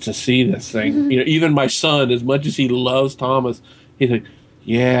tickets to see this thing. Even my son, as much as he loves Thomas, he's like,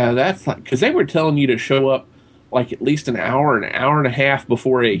 yeah, that's like, because they were telling you to show up like at least an hour and a half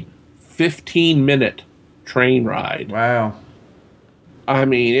before a 15-minute train ride. Wow. I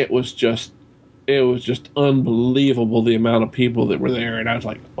mean, it was just unbelievable the amount of people that were there, and I was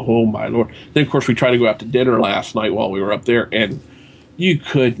like, oh my Lord. Then of course we tried to go out to dinner last night while we were up there, and you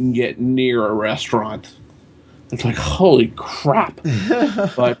couldn't get near a restaurant. It's like, holy crap.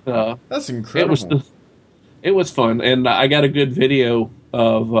 But that's incredible. It was fun, and I got a good video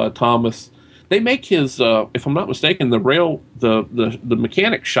of Thomas. They make his, if I'm not mistaken, the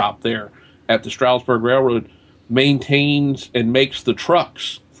mechanic shop there at the Stroudsburg Railroad maintains and makes the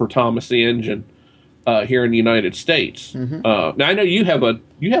trucks for Thomas the Engine here in the United States. Mm-hmm. Now I know you have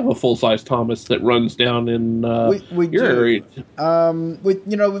a full size Thomas that runs down in your area.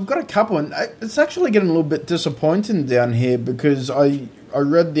 We've got a couple, and it's actually getting a little bit disappointing down here because I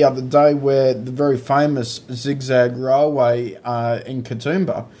read the other day where the very famous Zigzag Railway in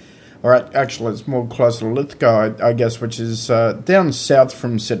Katoomba, or actually it's more closer to Lithgow, I guess, which is down south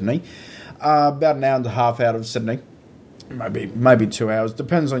from Sydney, about an hour and a half out of Sydney, maybe 2 hours,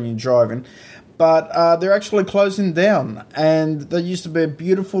 depends on your driving. But they're actually closing down, and there used to be a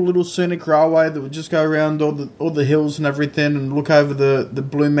beautiful little scenic railway that would just go around all the hills and everything, and look over the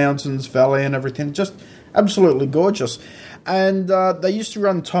Blue Mountains Valley and everything, just absolutely gorgeous. And they used to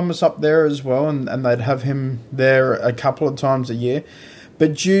run Thomas up there as well, and they'd have him there a couple of times a year.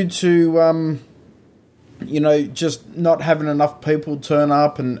 But due to just not having enough people turn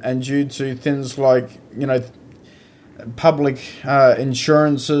up, and due to things like public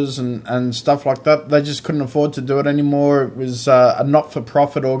insurances and stuff like that, they just couldn't afford to do it anymore. It was a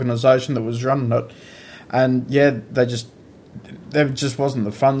not-for-profit organisation that was running it, and there just wasn't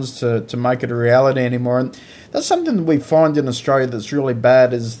the funds to make it a reality anymore. And that's something that we find in Australia that's really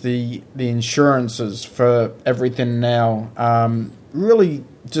bad, is the insurances for everything now. Really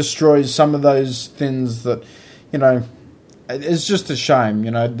destroys some of those things that, it's just a shame,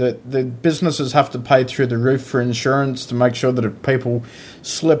 the businesses have to pay through the roof for insurance to make sure that if people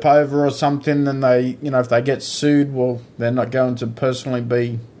slip over or something, then they, if they get sued, well, they're not going to personally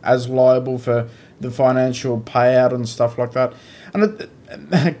be as liable for the financial payout and stuff like that. And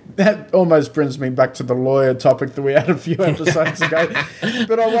that almost brings me back to the lawyer topic that we had a few episodes ago.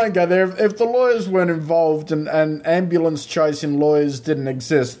 But I won't go there. If the lawyers weren't involved and ambulance chasing lawyers didn't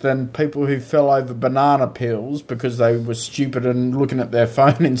exist, then people who fell over banana peels because they were stupid and looking at their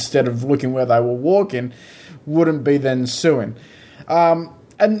phone instead of looking where they were walking wouldn't be then suing. And,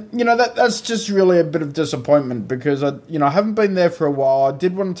 that's just really a bit of disappointment because, I haven't been there for a while. I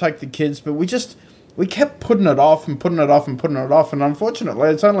did want to take the kids, but we kept putting it off and putting it off and putting it off. And unfortunately,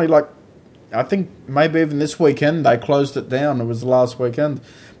 it's only I think maybe even this weekend they closed it down. It was the last weekend.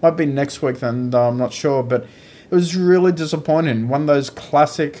 Might be next week then, I'm not sure. But it was really disappointing. One of those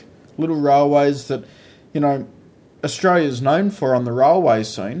classic little railways that, Australia's known for on the railway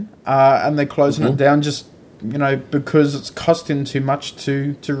scene. And they're closing it down just, because it's costing too much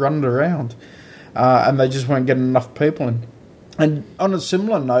to run it around. And they just weren't getting enough people in. And on a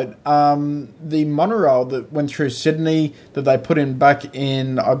similar note, the monorail that went through Sydney that they put in back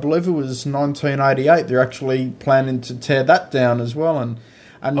in, I believe it was 1988, they're actually planning to tear that down as well and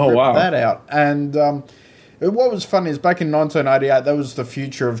rip that out. And what was funny is back in 1988, that was the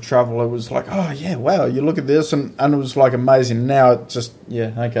future of travel. It was like, oh yeah, wow, you look at this, and it was like amazing. Now it just,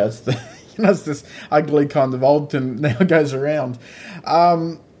 it's the, it's this ugly kind of old thing now goes around.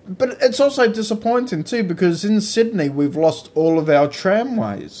 But it's also disappointing too because in Sydney we've lost all of our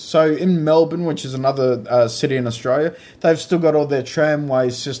tramways. So in Melbourne, which is another city in Australia, they've still got all their tramway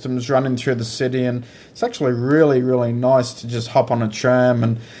systems running through the city, and it's actually really, really nice to just hop on a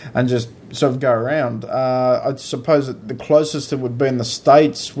tram and just sort of go around. I suppose that the closest it would be in the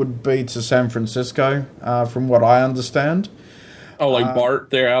States would be to San Francisco, from what I understand. Oh, like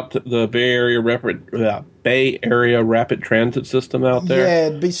BART, they're out to the Bay Area Rapid Transit System out there? Yeah,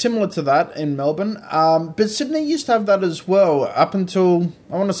 it'd be similar to that in Melbourne. But Sydney used to have that as well up until,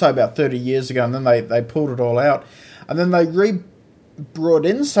 I want to say about 30 years ago, and then they pulled it all out. And then they brought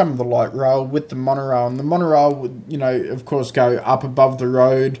in some of the light rail with the monorail. And the monorail would, of course, go up above the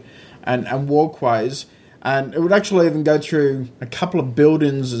road and walkways. And it would actually even go through a couple of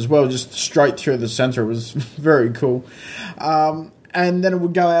buildings as well, just straight through the centre. It was very cool. And then it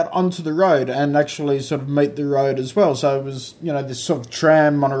would go out onto the road and actually sort of meet the road as well. So it was, this sort of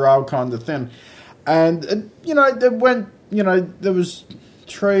tram, monorail kind of thing. And, there went, there was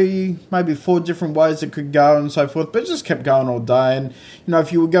 3, maybe 4 different ways it could go and so forth, but it just kept going all day. And,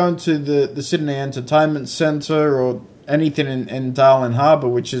 if you were going to the Sydney Entertainment Centre or anything in Darling Harbour,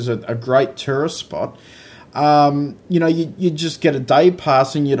 which is a great tourist spot, you'd just get a day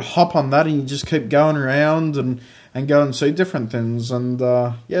pass and you'd hop on that and you just keep going around and go and see different things. And,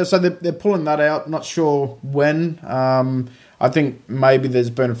 so they're pulling that out. Not sure when. I think maybe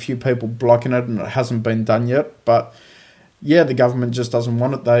there's been a few people blocking it and it hasn't been done yet. But, yeah, the government just doesn't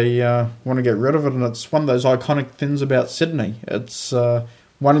want it. They want to get rid of it. And it's one of those iconic things about Sydney. It's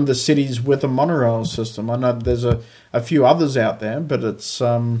one of the cities with a monorail system. I know there's a few others out there, but it's...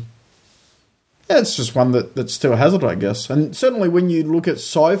 it's just one that still has it, I guess. And certainly when you look at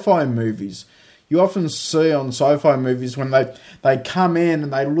sci-fi movies, you often see on sci-fi movies when they come in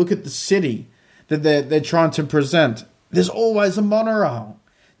and they look at the city that they're trying to present, there's always a monorail.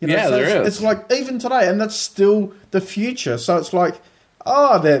 There is. It's like even today, and that's still the future. So it's like,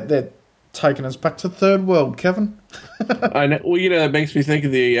 they're taking us back to third world, Kevin. I know. Well, that makes me think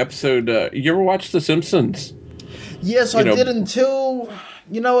of the episode. You ever watch The Simpsons? Yes, I did until...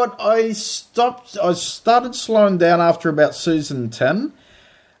 You know what? I started slowing down after about season 10.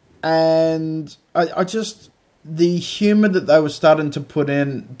 And I just... The humour that they were starting to put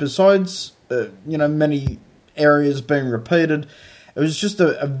in, besides, many areas being repeated, it was just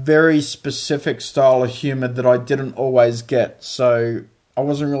a very specific style of humour that I didn't always get. So I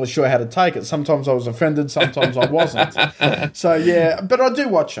wasn't really sure how to take it. Sometimes I was offended, sometimes I wasn't. So, yeah, but I do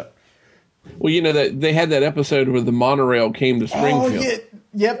watch it. Well, they had that episode where the monorail came to Springfield. Oh, yeah.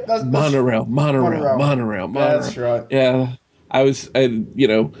 Yep. Monorail. That's right. Yeah.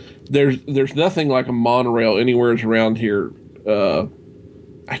 There's nothing like a monorail anywhere around here.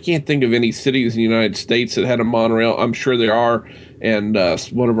 I can't think of any cities in the United States that had a monorail. I'm sure there are, and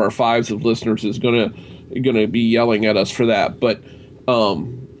one of our 5s of listeners is gonna be yelling at us for that. But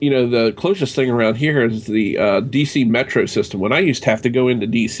the closest thing around here is the DC Metro system. When I used to have to go into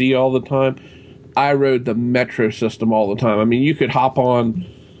DC all the time, I rode the Metro system all the time. I mean, you could hop on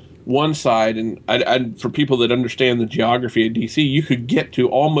one side, and for people that understand the geography of DC, you could get to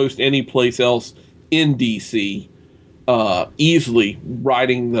almost any place else in DC easily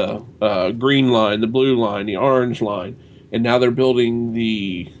riding the green line, the blue line, the orange line. And now they're building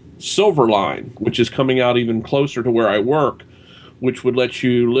the Silver Line, which is coming out even closer to where I work, which would let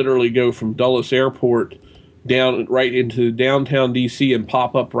you literally go from Dulles Airport down right into downtown D.C. and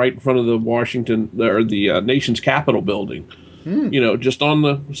pop up right in front of the the nation's Capitol building. Just on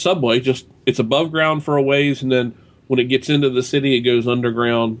the subway. It's above ground for a ways, and then when it gets into the city, it goes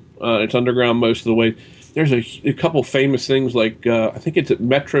underground. It's underground most of the way. There's a couple famous things like I think it's at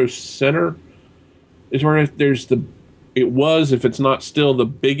Metro Center. Is where it was, if it's not still, the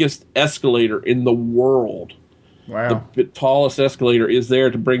biggest escalator in the world. Wow. The tallest escalator is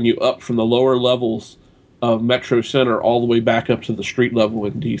there to bring you up from the lower levels of Metro Center all the way back up to the street level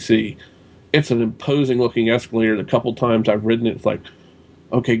in D.C. It's an imposing-looking escalator. The couple times I've ridden it, it's like,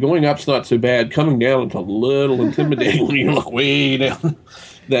 okay, going up's not so bad. Coming down, it's a little intimidating when you look way down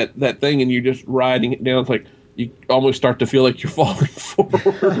that thing and you're just riding it down. It's like you almost start to feel like you're falling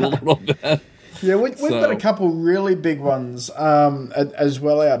forward a little bit. Yeah, we've got a couple really big ones as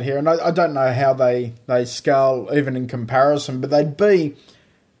well out here, and I don't know how they scale even in comparison, but they'd be...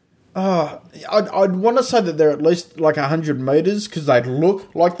 I'd want to say that they're at least like 100 metres, because they'd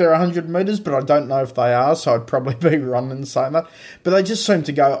look like they're 100 metres, but I don't know if they are, so I'd probably be wrong in saying that. But they just seem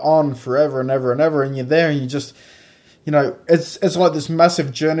to go on forever and ever and ever, and you're there and you just... it's like this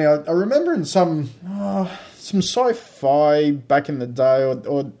massive journey. I remember in some sci-fi back in the day,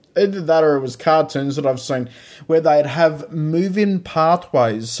 or either that or it was cartoons that I've seen, where they'd have move-in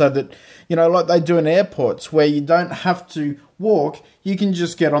pathways so that, like they do in airports, where you don't have to walk, you can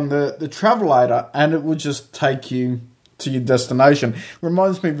just get on the travelator and it will just take you to your destination.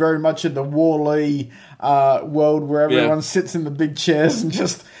 Reminds me very much of the Wall-E world where everyone sits in the big chairs and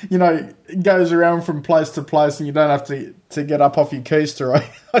just, goes around from place to place and you don't have to get up off your keister.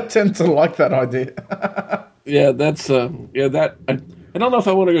 I tend to like that idea. Yeah, that's I don't know if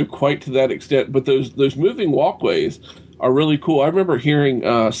I want to go quite to that extent, but those moving walkways are really cool. I remember hearing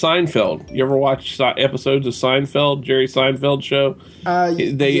Seinfeld. You ever watch episodes of Seinfeld, Jerry Seinfeld show?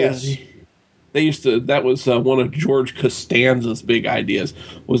 Yes. They used to. That was one of George Costanza's big ideas,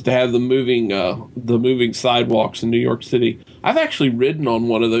 was to have the moving sidewalks in New York City. I've actually ridden on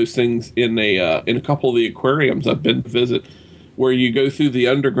one of those things in a couple of the aquariums I've been to visit, where you go through the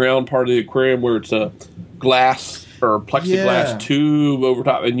underground part of the aquarium where it's a glass or plexiglass tube over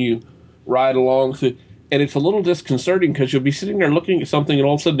top, and you ride along through. And it's a little disconcerting because you'll be sitting there looking at something, and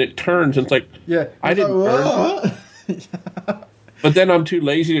all of a sudden it turns, and it's like, I didn't burn. But then I'm too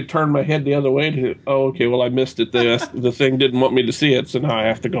lazy to turn my head the other way to, okay, well, I missed it. The thing didn't want me to see it, so now I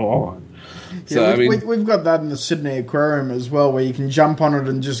have to go on. So, yeah, we've got that in the Sydney Aquarium as well, where you can jump on it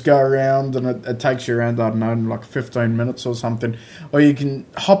and just go around, and it takes you around, I don't know, like 15 minutes or something. Or you can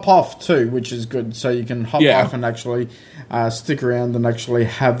hop off too, which is good. So you can hop off and actually stick around and actually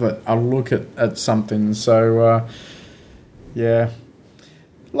have a look at something. So, yeah,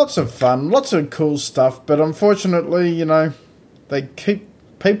 lots of fun, lots of cool stuff. But unfortunately,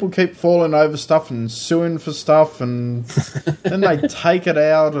 people keep falling over stuff and suing for stuff, and then they take it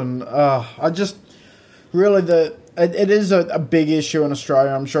out, and I just really it is a big issue in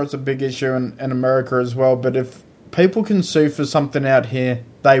Australia. I'm sure it's a big issue in America as well. But if people can sue for something out here,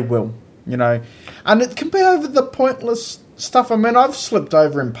 they will, and it can be over the pointless stuff. I mean, I've slipped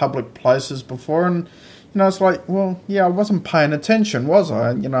over in public places before, and it's like, well, yeah, I wasn't paying attention, was I?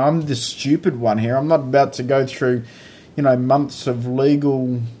 I'm the stupid one here. I'm not about to go through months of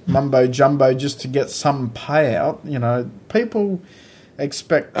legal mumbo jumbo just to get some payout. People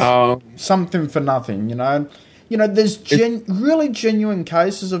expect something for nothing. There's really genuine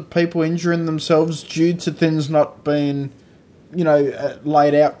cases of people injuring themselves due to things not being,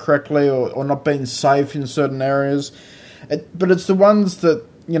 laid out correctly or not being safe in certain areas. But it's the ones that,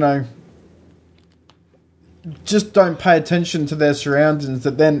 just don't pay attention to their surroundings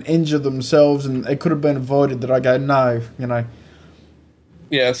that then injure themselves, and it could have been avoided, that I go, no.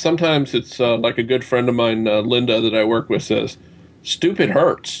 Yeah, sometimes it's like a good friend of mine, Linda, that I work with, says, stupid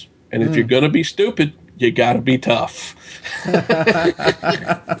hurts. And if you're going to be stupid, you got to be tough.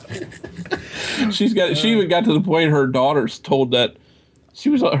 She even got to the point her daughter's told that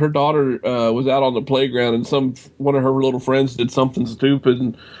her daughter was out on the playground, and one of her little friends did something stupid,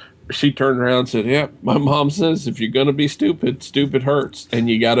 and she turned around and said, "Yeah, my mom says if you're going to be stupid, stupid hurts, and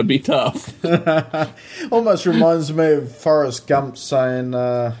you got to be tough." Almost reminds me of Forrest Gump saying,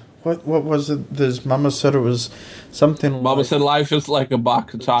 what was it? His mama said it was something Mama said life is like a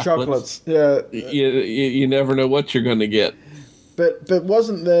box of chocolates. Yeah. You never know what you're going to get. But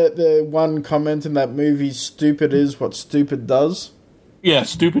wasn't there one comment in that movie, stupid is what stupid does? Yeah,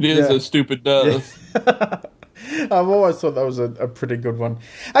 stupid is as stupid does. Yeah. I've always thought that was a pretty good one.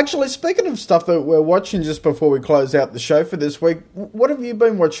 Actually, speaking of stuff that we're watching just before we close out the show for this week, what have you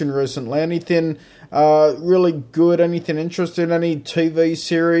been watching recently? Anything really good? Anything interesting? Any TV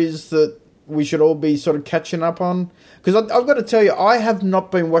series that we should all be sort of catching up on? Because I've got to tell you, I have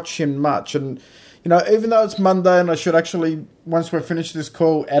not been watching much. And, even though it's Monday and I should actually, once we're finished this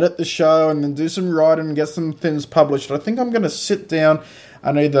call, edit the show and then do some writing and get some things published, I think I'm going to sit down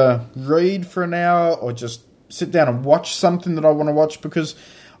and either read for an hour or just sit down and watch something that I want to watch, because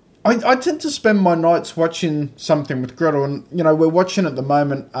I tend to spend my nights watching something with Gretel. And, we're watching at the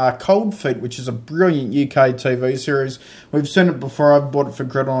moment Cold Feet, which is a brilliant UK TV series. We've seen it before. I've bought it for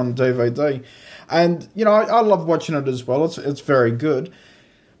Gretel on DVD. And, I love watching it as well. It's very good.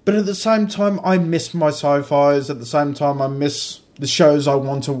 But at the same time, I miss my sci-fis. At the same time, I miss the shows I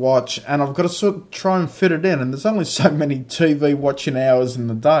want to watch. And I've got to sort of try and fit it in. And there's only so many TV watching hours in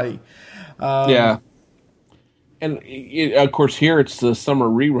the day. Yeah. And, of course, here it's the summer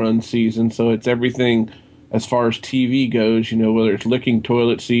rerun season, so it's everything as far as TV goes, whether it's licking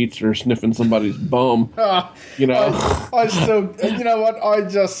toilet seats or sniffing somebody's bum, I still, what? I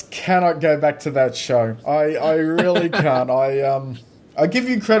just cannot go back to that show. I really can't. I give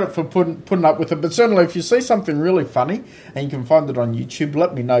you credit for putting up with it, but certainly if you see something really funny and you can find it on YouTube,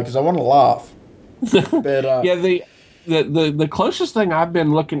 let me know, because I want to laugh. But, yeah, The closest thing I've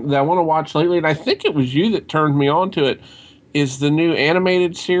been looking that I want to watch lately, and I think it was you that turned me on to it, is the new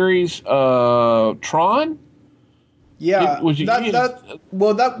animated series Tron. Yeah, that was that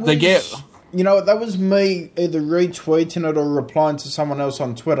was me either retweeting it or replying to someone else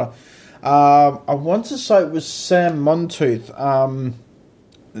on Twitter. I want to say it was Sam Montooth.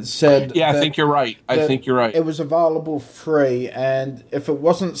 Said, yeah, I think you're right. It was available free, and if it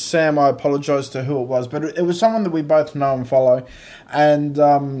wasn't Sam, I apologise to who it was, but it was someone that we both know and follow, and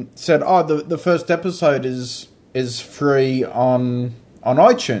said, the first episode is free on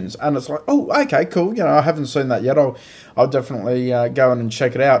iTunes, and it's like, oh, okay, cool. I haven't seen that yet. I'll definitely go in and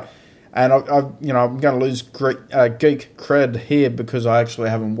check it out. And I'm going to lose geek cred here because I actually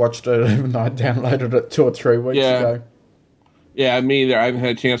haven't watched it, even though I downloaded it 2 or 3 weeks ago. Yeah, me either. I haven't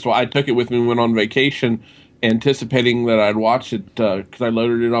had a chance. Well, I took it with me and went on vacation, anticipating that I'd watch it because I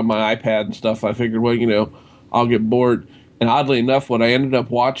loaded it on my iPad and stuff. I figured, well, I'll get bored. And oddly enough, what I ended up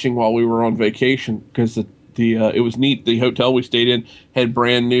watching while we were on vacation, because it was neat. The hotel we stayed in had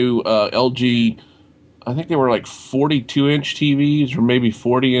brand new LG. I think they were like 42-inch TVs or maybe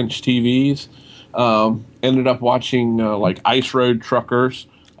 40-inch TVs. Ended up watching like Ice Road Truckers.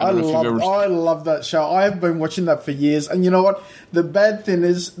 I love that show. I have been watching that for years. And you know what? The bad thing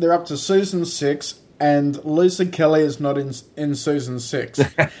is they're up to season 6 and Lisa Kelly is not in season 6.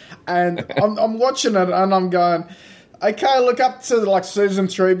 And I'm watching it and I'm going, okay, look up to like season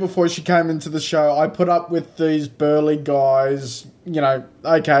 3 before she came into the show. I put up with these burly guys, you know,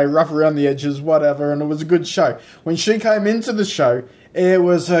 okay, rough around the edges, whatever. And it was a good show. When she came into the show, it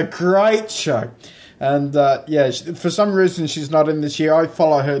was a great show. And, for some reason she's not in this year. I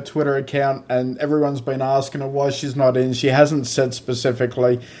follow her Twitter account and everyone's been asking her why she's not in. She hasn't said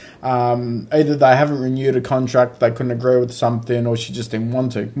specifically. Either they haven't renewed a contract, they couldn't agree with something, or she just didn't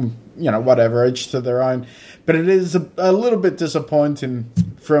want to. You know, whatever, each to their own. But it is a little bit disappointing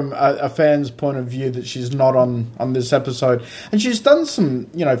from a fan's point of view that she's not on this episode. And she's done some,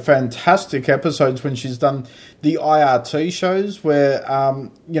 you know, fantastic episodes when she's done the IRT shows where,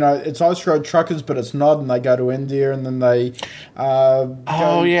 you know, it's Ice Road Truckers, but it's not, and they go to India and then they...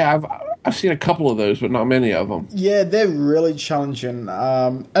 I've seen a couple of those, but not many of them. Yeah, they're really challenging.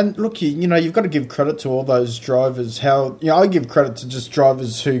 And look, you know, you've got to give credit to all those drivers. I give credit to just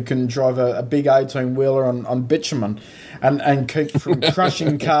drivers who can drive a big 18-wheeler on bitumen and keep from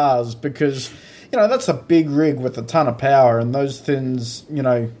crushing cars because, you know, that's a big rig with a ton of power and those things, you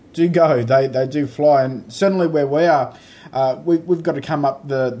know, do go. They do fly. And certainly where we are, we've got to come up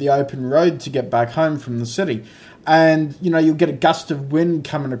the open road to get back home from the city. And, you know, you'll get a gust of wind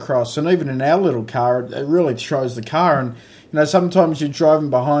coming across. And even in our little car, it really throws the car. And, you know, sometimes you're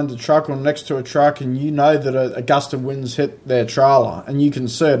driving behind a truck or next to a truck and you know that a gust of wind's hit their trailer. And you can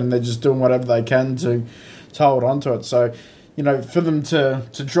see it and they're just doing whatever they can to hold onto it. So, you know, for them to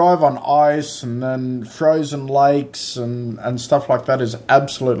drive on ice and then frozen lakes and stuff like that is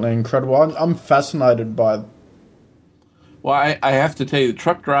absolutely incredible. I'm fascinated by it. Well, I have to tell you,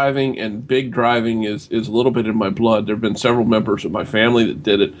 truck driving and big driving is a little bit in my blood. There have been several members of my family that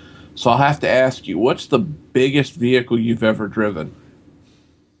did it. So I'll have to ask you, what's the biggest vehicle you've ever driven?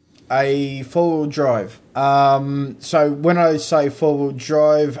 A four-wheel drive. So when I say four-wheel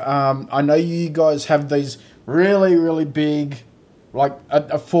drive, I know you guys have these really, really big, like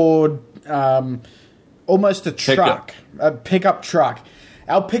a Ford, almost a truck, a pickup truck.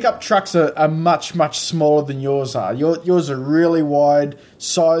 Our pickup trucks are much, much smaller than yours are. Yours are really wide,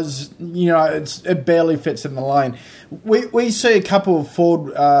 size, you know, it barely fits in the lane. We see a couple of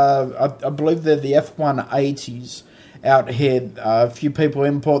Ford, I believe they're the F-180s out here. A few people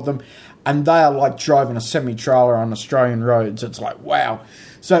import them, and they are like driving a semi-trailer on Australian roads. It's like, wow.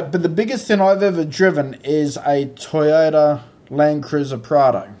 So, but the biggest thing I've ever driven is a Toyota Land Cruiser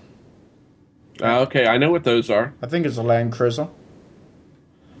Prado. Okay, I know what those are. I think it's a Land Cruiser.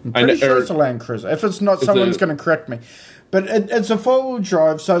 I'm pretty sure it's a Land Cruiser. If it's not, someone's going to correct me. But it's a four-wheel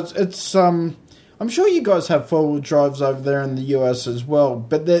drive, so it's I'm sure you guys have four-wheel drives over there in the US as well,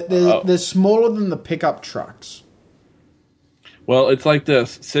 but they're smaller than the pickup trucks. Well, it's like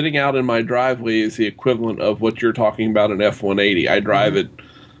this. Sitting out in my driveway is the equivalent of what you're talking about an F-180. I drive it,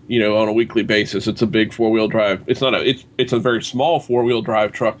 you know, on a weekly basis. It's a big four-wheel drive. It's not it's a very small four-wheel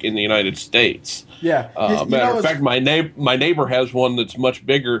drive truck in the United States. Yeah. Matter of fact, my neighbor has one that's much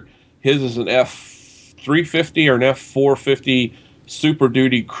bigger. His is an F-350 or an F-450 Super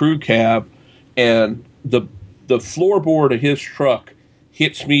Duty crew cab, and the floorboard of his truck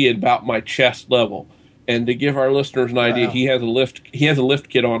hits me at about my chest level. And to give our listeners an idea, he has a lift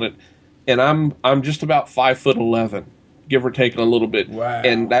kit on it, and I'm just about 5'11", give or take a little bit. Wow.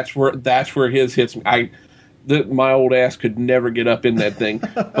 And that's where his hits me. My old ass could never get up in that thing,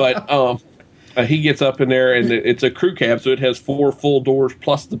 but he gets up in there, and it's a crew cab, so it has 4 full doors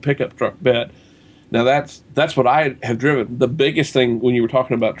plus the pickup truck bed. Now that's what I have driven. The biggest thing when you were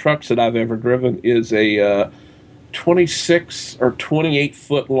talking about trucks that I've ever driven is a 26 or 28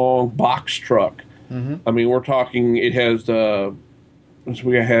 foot long box truck. Mm-hmm. I mean, we're talking. It has so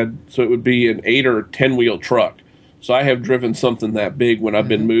it would be an 8 or 10 wheel truck. So I have driven something that big when I've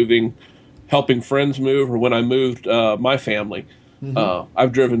been moving, helping friends move, or when I moved my family. Mm-hmm.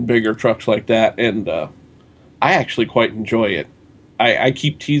 I've driven bigger trucks like that, and I actually quite enjoy it. I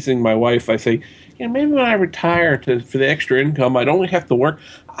keep teasing my wife. I say, you know, maybe when I retire for the extra income, I'd only have to work.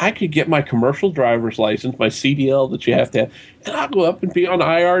 I could get my commercial driver's license, my CDL that you have to have, and I'll go up and be on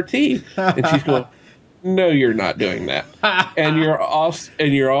IRT. And she's going, no, you're not doing that. And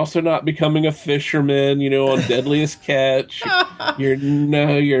you're also not becoming a fisherman, you know, on Deadliest Catch. You're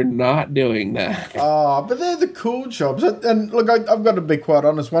not doing that. Oh, but they're the cool jobs. And look, I've got to be quite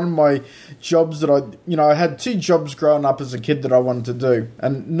honest. One of my jobs that I had 2 jobs growing up as a kid that I wanted to do,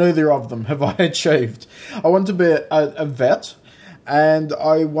 and neither of them have I achieved. I wanted to be a vet, and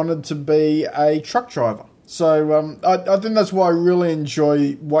I wanted to be a truck driver. So I think that's why I really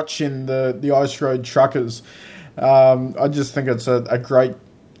enjoy watching the Ice Road Truckers. I just think it's a great,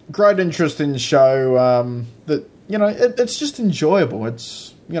 interesting show that, it's just enjoyable.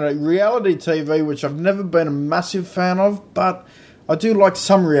 It's, reality TV, which I've never been a massive fan of, but I do like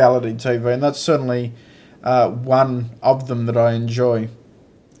some reality TV, and that's certainly one of them that I enjoy.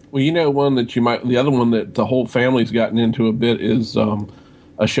 Well, one that the other one that the whole family's gotten into a bit is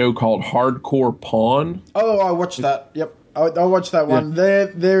a show called Hardcore Pawn. Oh, I watched that. Yep. I watched that one. Yeah.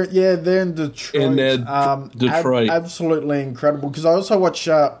 They're in Detroit. In Detroit. Absolutely incredible. Because I also watch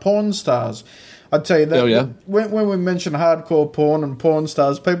Pawn Stars. I tell you that. Oh, yeah. When we mention hardcore porn and porn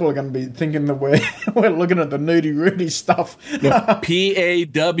stars, people are going to be thinking that we're looking at the nudie Rudy stuff. No,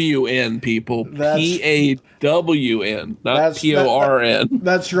 PAWN, people. PAWN, not PORN.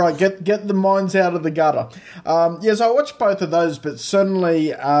 That's right. Get the minds out of the gutter. Yes, I watched both of those, but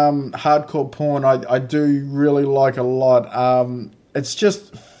certainly hardcore porn I do really like a lot. It's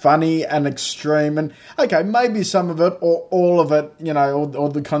just funny and extreme, and okay, maybe some of it or all of it, or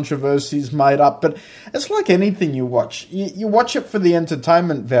the controversies made up, but it's like anything you watch. You watch it for the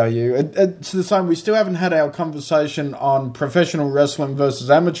entertainment value. It's the same. We still haven't had our conversation on professional wrestling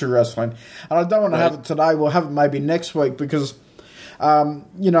versus amateur wrestling, and I don't want to have it today. We'll have it maybe next week because I am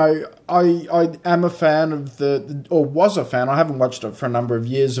a fan of or was a fan. I haven't watched it for a number of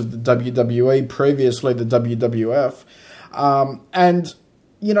years of the WWE, previously the WWF. And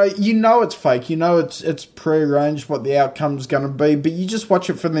it's fake. It's prearranged what the outcome's going to be, but you just watch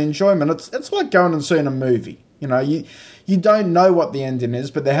it for the enjoyment. It's like going and seeing a movie. You don't know what the ending is,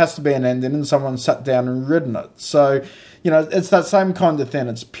 but there has to be an ending, and someone sat down and written it. So, it's that same kind of thing.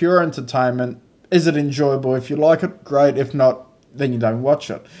 It's pure entertainment. Is it enjoyable? If you like it, great. If not, then you don't watch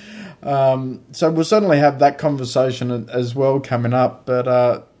it. So we'll certainly have that conversation as well coming up.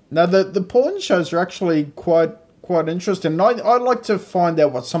 But no, the porn shows are actually quite interesting. I like to find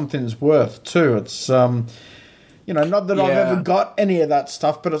out what something's worth too. It's not that I've ever got any of that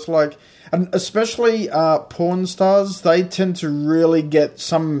stuff, but it's like, and especially porn stars, they tend to really get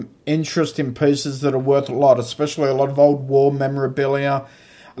some interesting pieces that are worth a lot, especially a lot of old war memorabilia,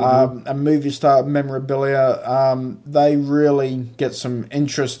 and movie star memorabilia. They really get some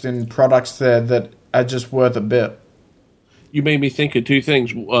interesting products there that are just worth a bit. You made me think of two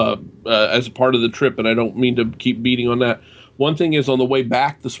things as a part of the trip, and I don't mean to keep beating on that. One thing is, on the way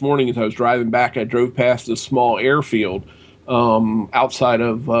back this morning, as I was driving back, I drove past this small airfield outside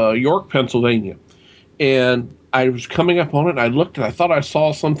of York, Pennsylvania. And I was coming up on it, and I looked, and I thought I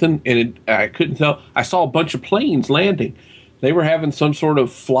saw something, and I couldn't tell. I saw a bunch of planes landing. They were having some sort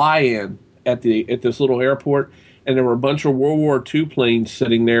of fly-in at this little airport, and there were a bunch of World War II planes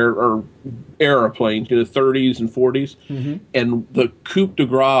sitting there, or aeroplanes, 30s and 40s. Mm-hmm. And the coup de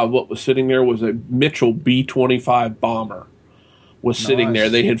grace of what was sitting there was a Mitchell B-25 bomber was sitting there.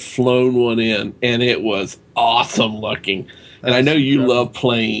 They had flown one in, and it was awesome looking. And I know you love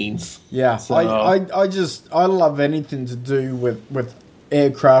planes. Yeah, so. I love anything to do with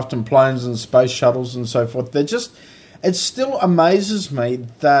aircraft and planes and space shuttles and so forth. It still amazes me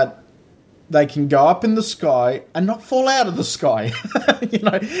that they can go up in the sky and not fall out of the sky.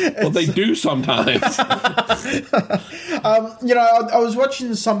 Well, they do sometimes. I was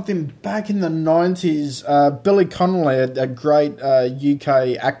watching something back in the 90s. Billy Connolly, a great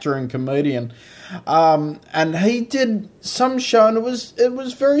UK actor and comedian, and he did some show, and it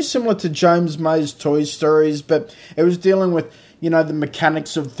was very similar to James May's Toy Stories, but it was dealing with the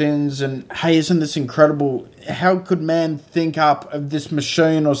mechanics of things, and hey, isn't this incredible? How could man think up of this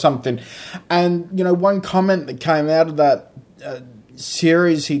machine or something? And one comment that came out of that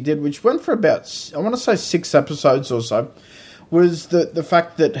series he did, which went for about, I want to say 6 episodes or so, was the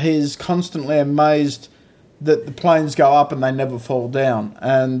fact that he's constantly amazed that the planes go up and they never fall down.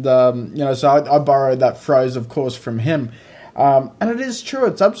 And so I borrowed that phrase, of course, from him. And it is true.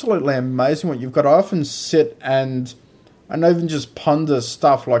 It's absolutely amazing what you've got. I often sit and even just ponder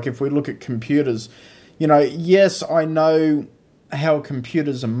stuff, like if we look at computers, yes, I know how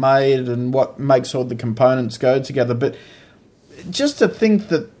computers are made and what makes all the components go together, but just to think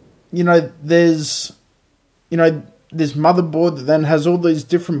that, there's this motherboard that then has all these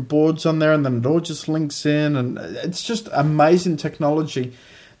different boards on there, and then it all just links in, and it's just amazing technology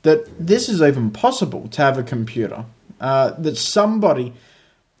that this is even possible to have a computer, that somebody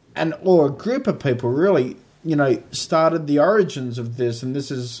or a group of people really started the origins of this, and this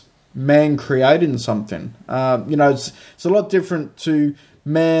is man creating something. It's a lot different to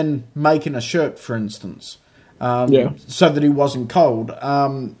man making a shirt, for instance, so that he wasn't cold.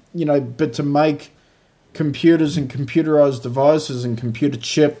 But to make computers and computerized devices and computer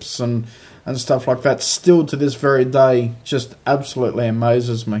chips and stuff like that still to this very day just absolutely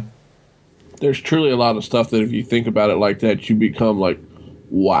amazes me. There's truly a lot of stuff that if you think about it like that, you become like,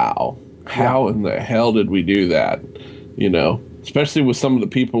 wow, how in the hell did we do that? You know, especially with some of the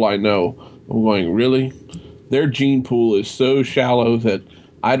people I know. I'm going, really? Their gene pool is so shallow that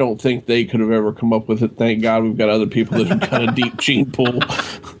I don't think they could have ever come up with it. Thank God we've got other people that have got a deep gene pool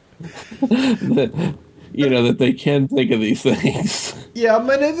that, you know, that they can think of these things. Yeah, I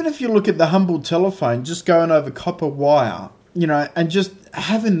mean, even if you look at the humble telephone, just going over copper wire, you know, and just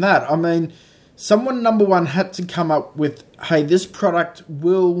having that, I mean, someone, number one, had to come up with, hey, this product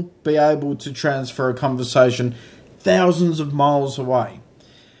will be able to transfer a conversation thousands of miles away.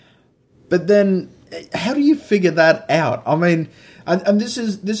 But then, how do you figure that out? I mean, and this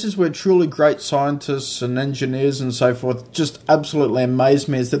is where truly great scientists and engineers and so forth just absolutely amaze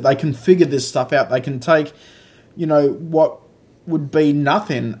me, is that they can figure this stuff out. They can take, you know, what would be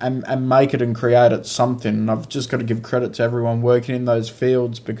nothing and make it and create it something. And I've just got to give credit to everyone working in those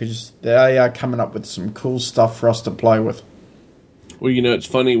fields, because they are coming up with some cool stuff for us to play with. Well, you know, it's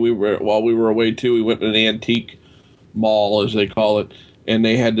funny. While we were away too, we went to an antique mall, as they call it, and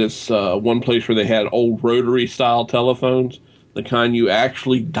they had this one place where they had old rotary style telephones, the kind you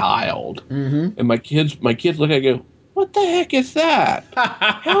actually dialed. Mm-hmm. And my kids look at it and go, "What the heck is that?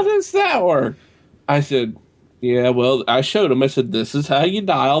 How does that work?" I said, yeah, well, I showed them. I said, this is how you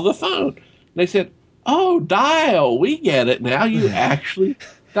dial the phone. And they said, oh, dial. We get it now. You actually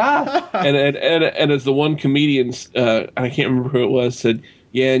dial. And as the one comedian, I can't remember who it was, said,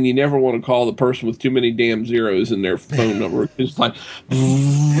 yeah, and you never want to call the person with too many damn zeros in their phone number. It's like,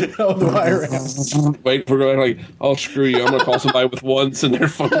 all the way around. Wait for going like, oh, screw you. I'm going to call somebody with ones in their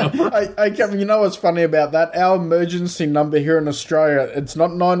phone number. Hey, Kevin, you know what's funny about that? Our emergency number here in Australia, it's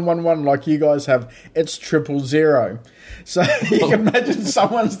not 911 like you guys have. It's 000. So you can imagine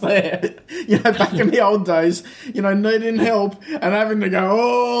someone's there, you know, back in the old days, you know, needing help and having to go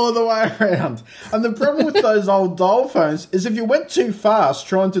all the way around. And the problem with those old dial phones is if you went too fast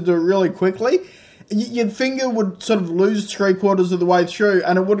trying to do it really quickly, your finger would sort of lose 3/4 of the way through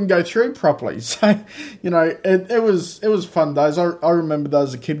and it wouldn't go through properly. So, you know, it was fun days. I remember that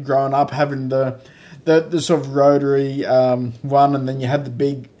as a kid growing up, having the sort of rotary one, and then you had the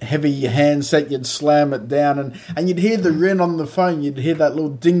big heavy handset. You'd slam it down, and you'd hear the ring on the phone. You'd hear that little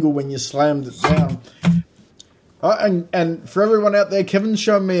dingle when you slammed it down. And for everyone out there, Kevin's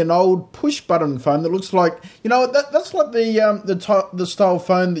showing me an old push button phone that looks like, you know, that's like the style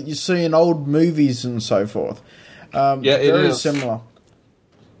phone that you see in old movies and so forth. Yeah, it very is similar.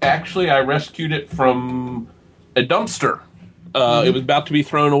 Actually, I rescued it from a dumpster. It was about to be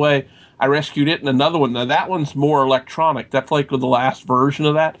thrown away. I rescued it and another one. Now, that one's more electronic. That's like the last version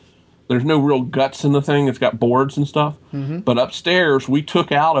of that. There's no real guts in the thing. It's got boards and stuff. Mm-hmm. But upstairs, we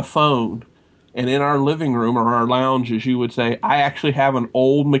took out a phone. And in our living room, or our lounge, as you would say, I actually have an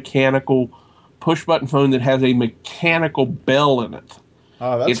old mechanical push-button phone that has a mechanical bell in it.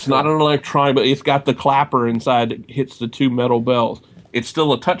 Oh, that's It's cool. Not an electronic, but it's got the clapper inside that hits the two metal bells. It's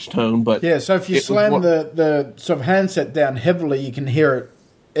still a touch tone, but... Yeah, so if you slam the sort of handset down heavily, you can hear it.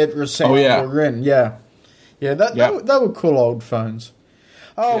 It resounds the ring, yeah. Yeah, they were cool old phones.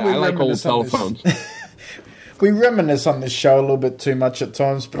 Oh, yeah, I like old telephones. We reminisce on this show a little bit too much at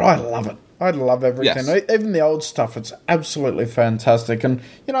times, but I love it. I love everything. Yes. Even the old stuff, it's absolutely fantastic. And,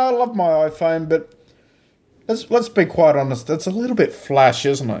 you know, I love my iPhone, but let's be quite honest, it's a little bit flash,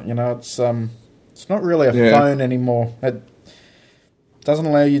 isn't it? You know, it's not really a phone anymore. It doesn't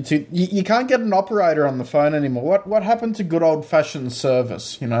allow you to... You can't get an operator on the phone anymore. What happened to good old-fashioned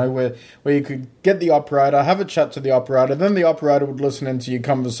service, you know, where you could get the operator, have a chat to the operator, then the operator would listen into your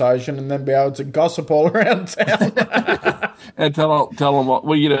conversation and then be able to gossip all around town. And tell them,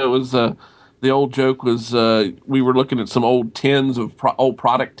 well, you know, it was... the old joke was we were looking at some old tins of old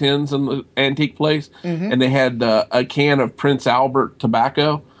product tins in the antique place, mm-hmm. and they had a can of Prince Albert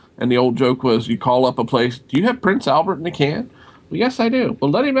tobacco, and the old joke was you call up a place, do you have Prince Albert in a can? Well, yes, I do.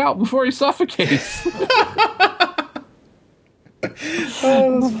 Well, let him out before he suffocates.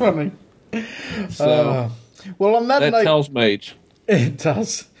 Oh, that's funny. So, well, on that note, tells my age. It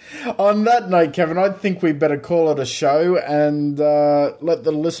does. On that note, Kevin, I think we better call it a show and let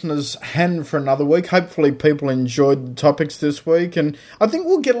the listeners hang for another week. Hopefully people enjoyed the topics this week, and I think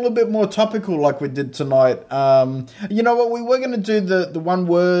we'll get a little bit more topical like we did tonight. You know what, we were going to do the one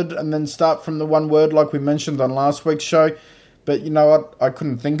word and then start from the one word like we mentioned on last week's show, but you know what, I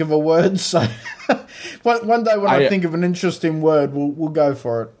couldn't think of a word, so one day when I think of an interesting word, we'll go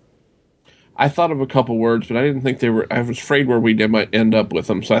for it. I thought of a couple words, but I didn't think they were. I was afraid where we might end up with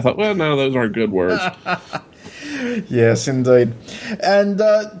them. So I thought, well, no, those aren't good words. Yes, indeed. And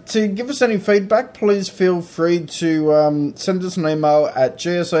to give us any feedback, please feel free to send us an email at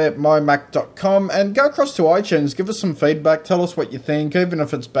gsa@mymac.com and go across to iTunes. Give us some feedback. Tell us what you think. Even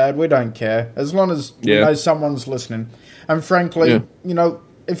if it's bad, we don't care. As long as we know someone's listening. And frankly,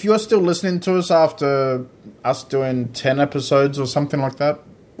 if you're still listening to us after us doing 10 episodes or something like that,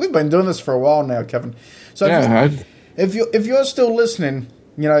 we've been doing this for a while now, Kevin. So if you're still listening,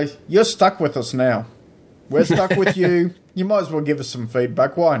 you're stuck with us now. We're stuck with you. You might as well give us some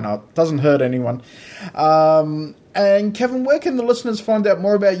feedback. Why not? Doesn't hurt anyone. And Kevin, where can the listeners find out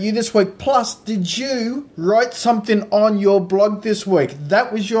more about you this week? Plus, did you write something on your blog this week?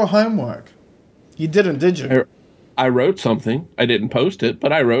 That was your homework. You didn't, did you? I wrote something. I didn't post it,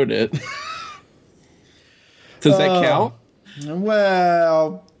 but I wrote it. Does that count?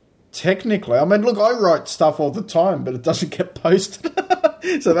 Well, technically. I mean, look, I write stuff all the time, but it doesn't get posted.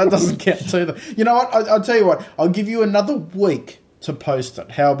 So that doesn't count either. You know what? I'll tell you what. I'll give you another week to post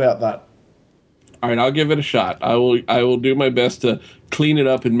it. How about that? All right, I'll give it a shot. I will do my best to clean it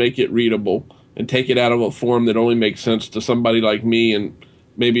up and make it readable and take it out of a form that only makes sense to somebody like me and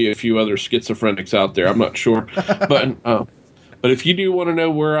maybe a few other schizophrenics out there. I'm not sure. But if you do want to know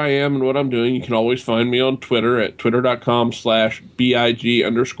where I am and what I'm doing, you can always find me on Twitter at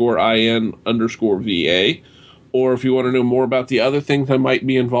twitter.com/BIG_IN_VA. Or if you want to know more about the other things I might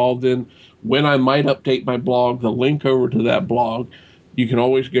be involved in, when I might update my blog, the link over to that blog, you can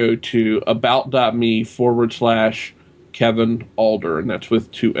always go to about.me/Kevin Alder, and that's with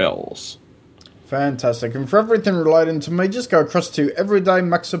 2 L's. Fantastic. And for everything relating to me, just go across to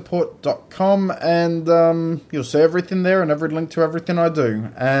everydayMacSupport.com and you'll see everything there and every link to everything I do.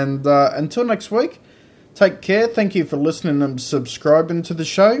 And until next week, take care. Thank you for listening and subscribing to the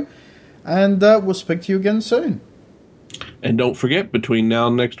show. And we'll speak to you again soon. And don't forget, between now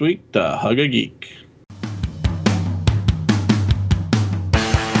and next week, to hug a geek.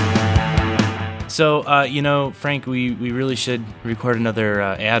 So, Frank, we really should record another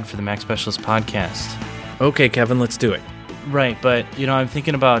ad for the Mac Specialist podcast. Okay, Kevin, let's do it. Right, but, I'm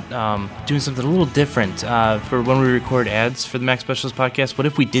thinking about doing something a little different for when we record ads for the Mac Specialist podcast. What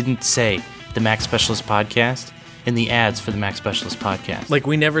if we didn't say the Mac Specialist podcast in the ads for the Mac Specialist podcast? Like,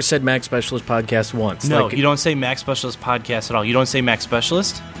 we never said Mac Specialist podcast once. No, you don't say Mac Specialist podcast at all. You don't say Mac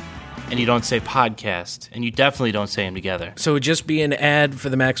Specialist, and you don't say podcast, and you definitely don't say them together. So it would just be an ad for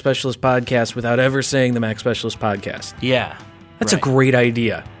the Mac Specialist podcast without ever saying the Mac Specialist podcast. Yeah. That's a great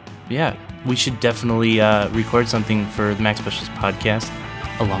idea. Yeah. We should definitely record something for the Mac Specialist podcast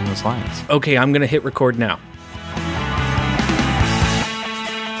along those lines. Okay, I'm going to hit record now.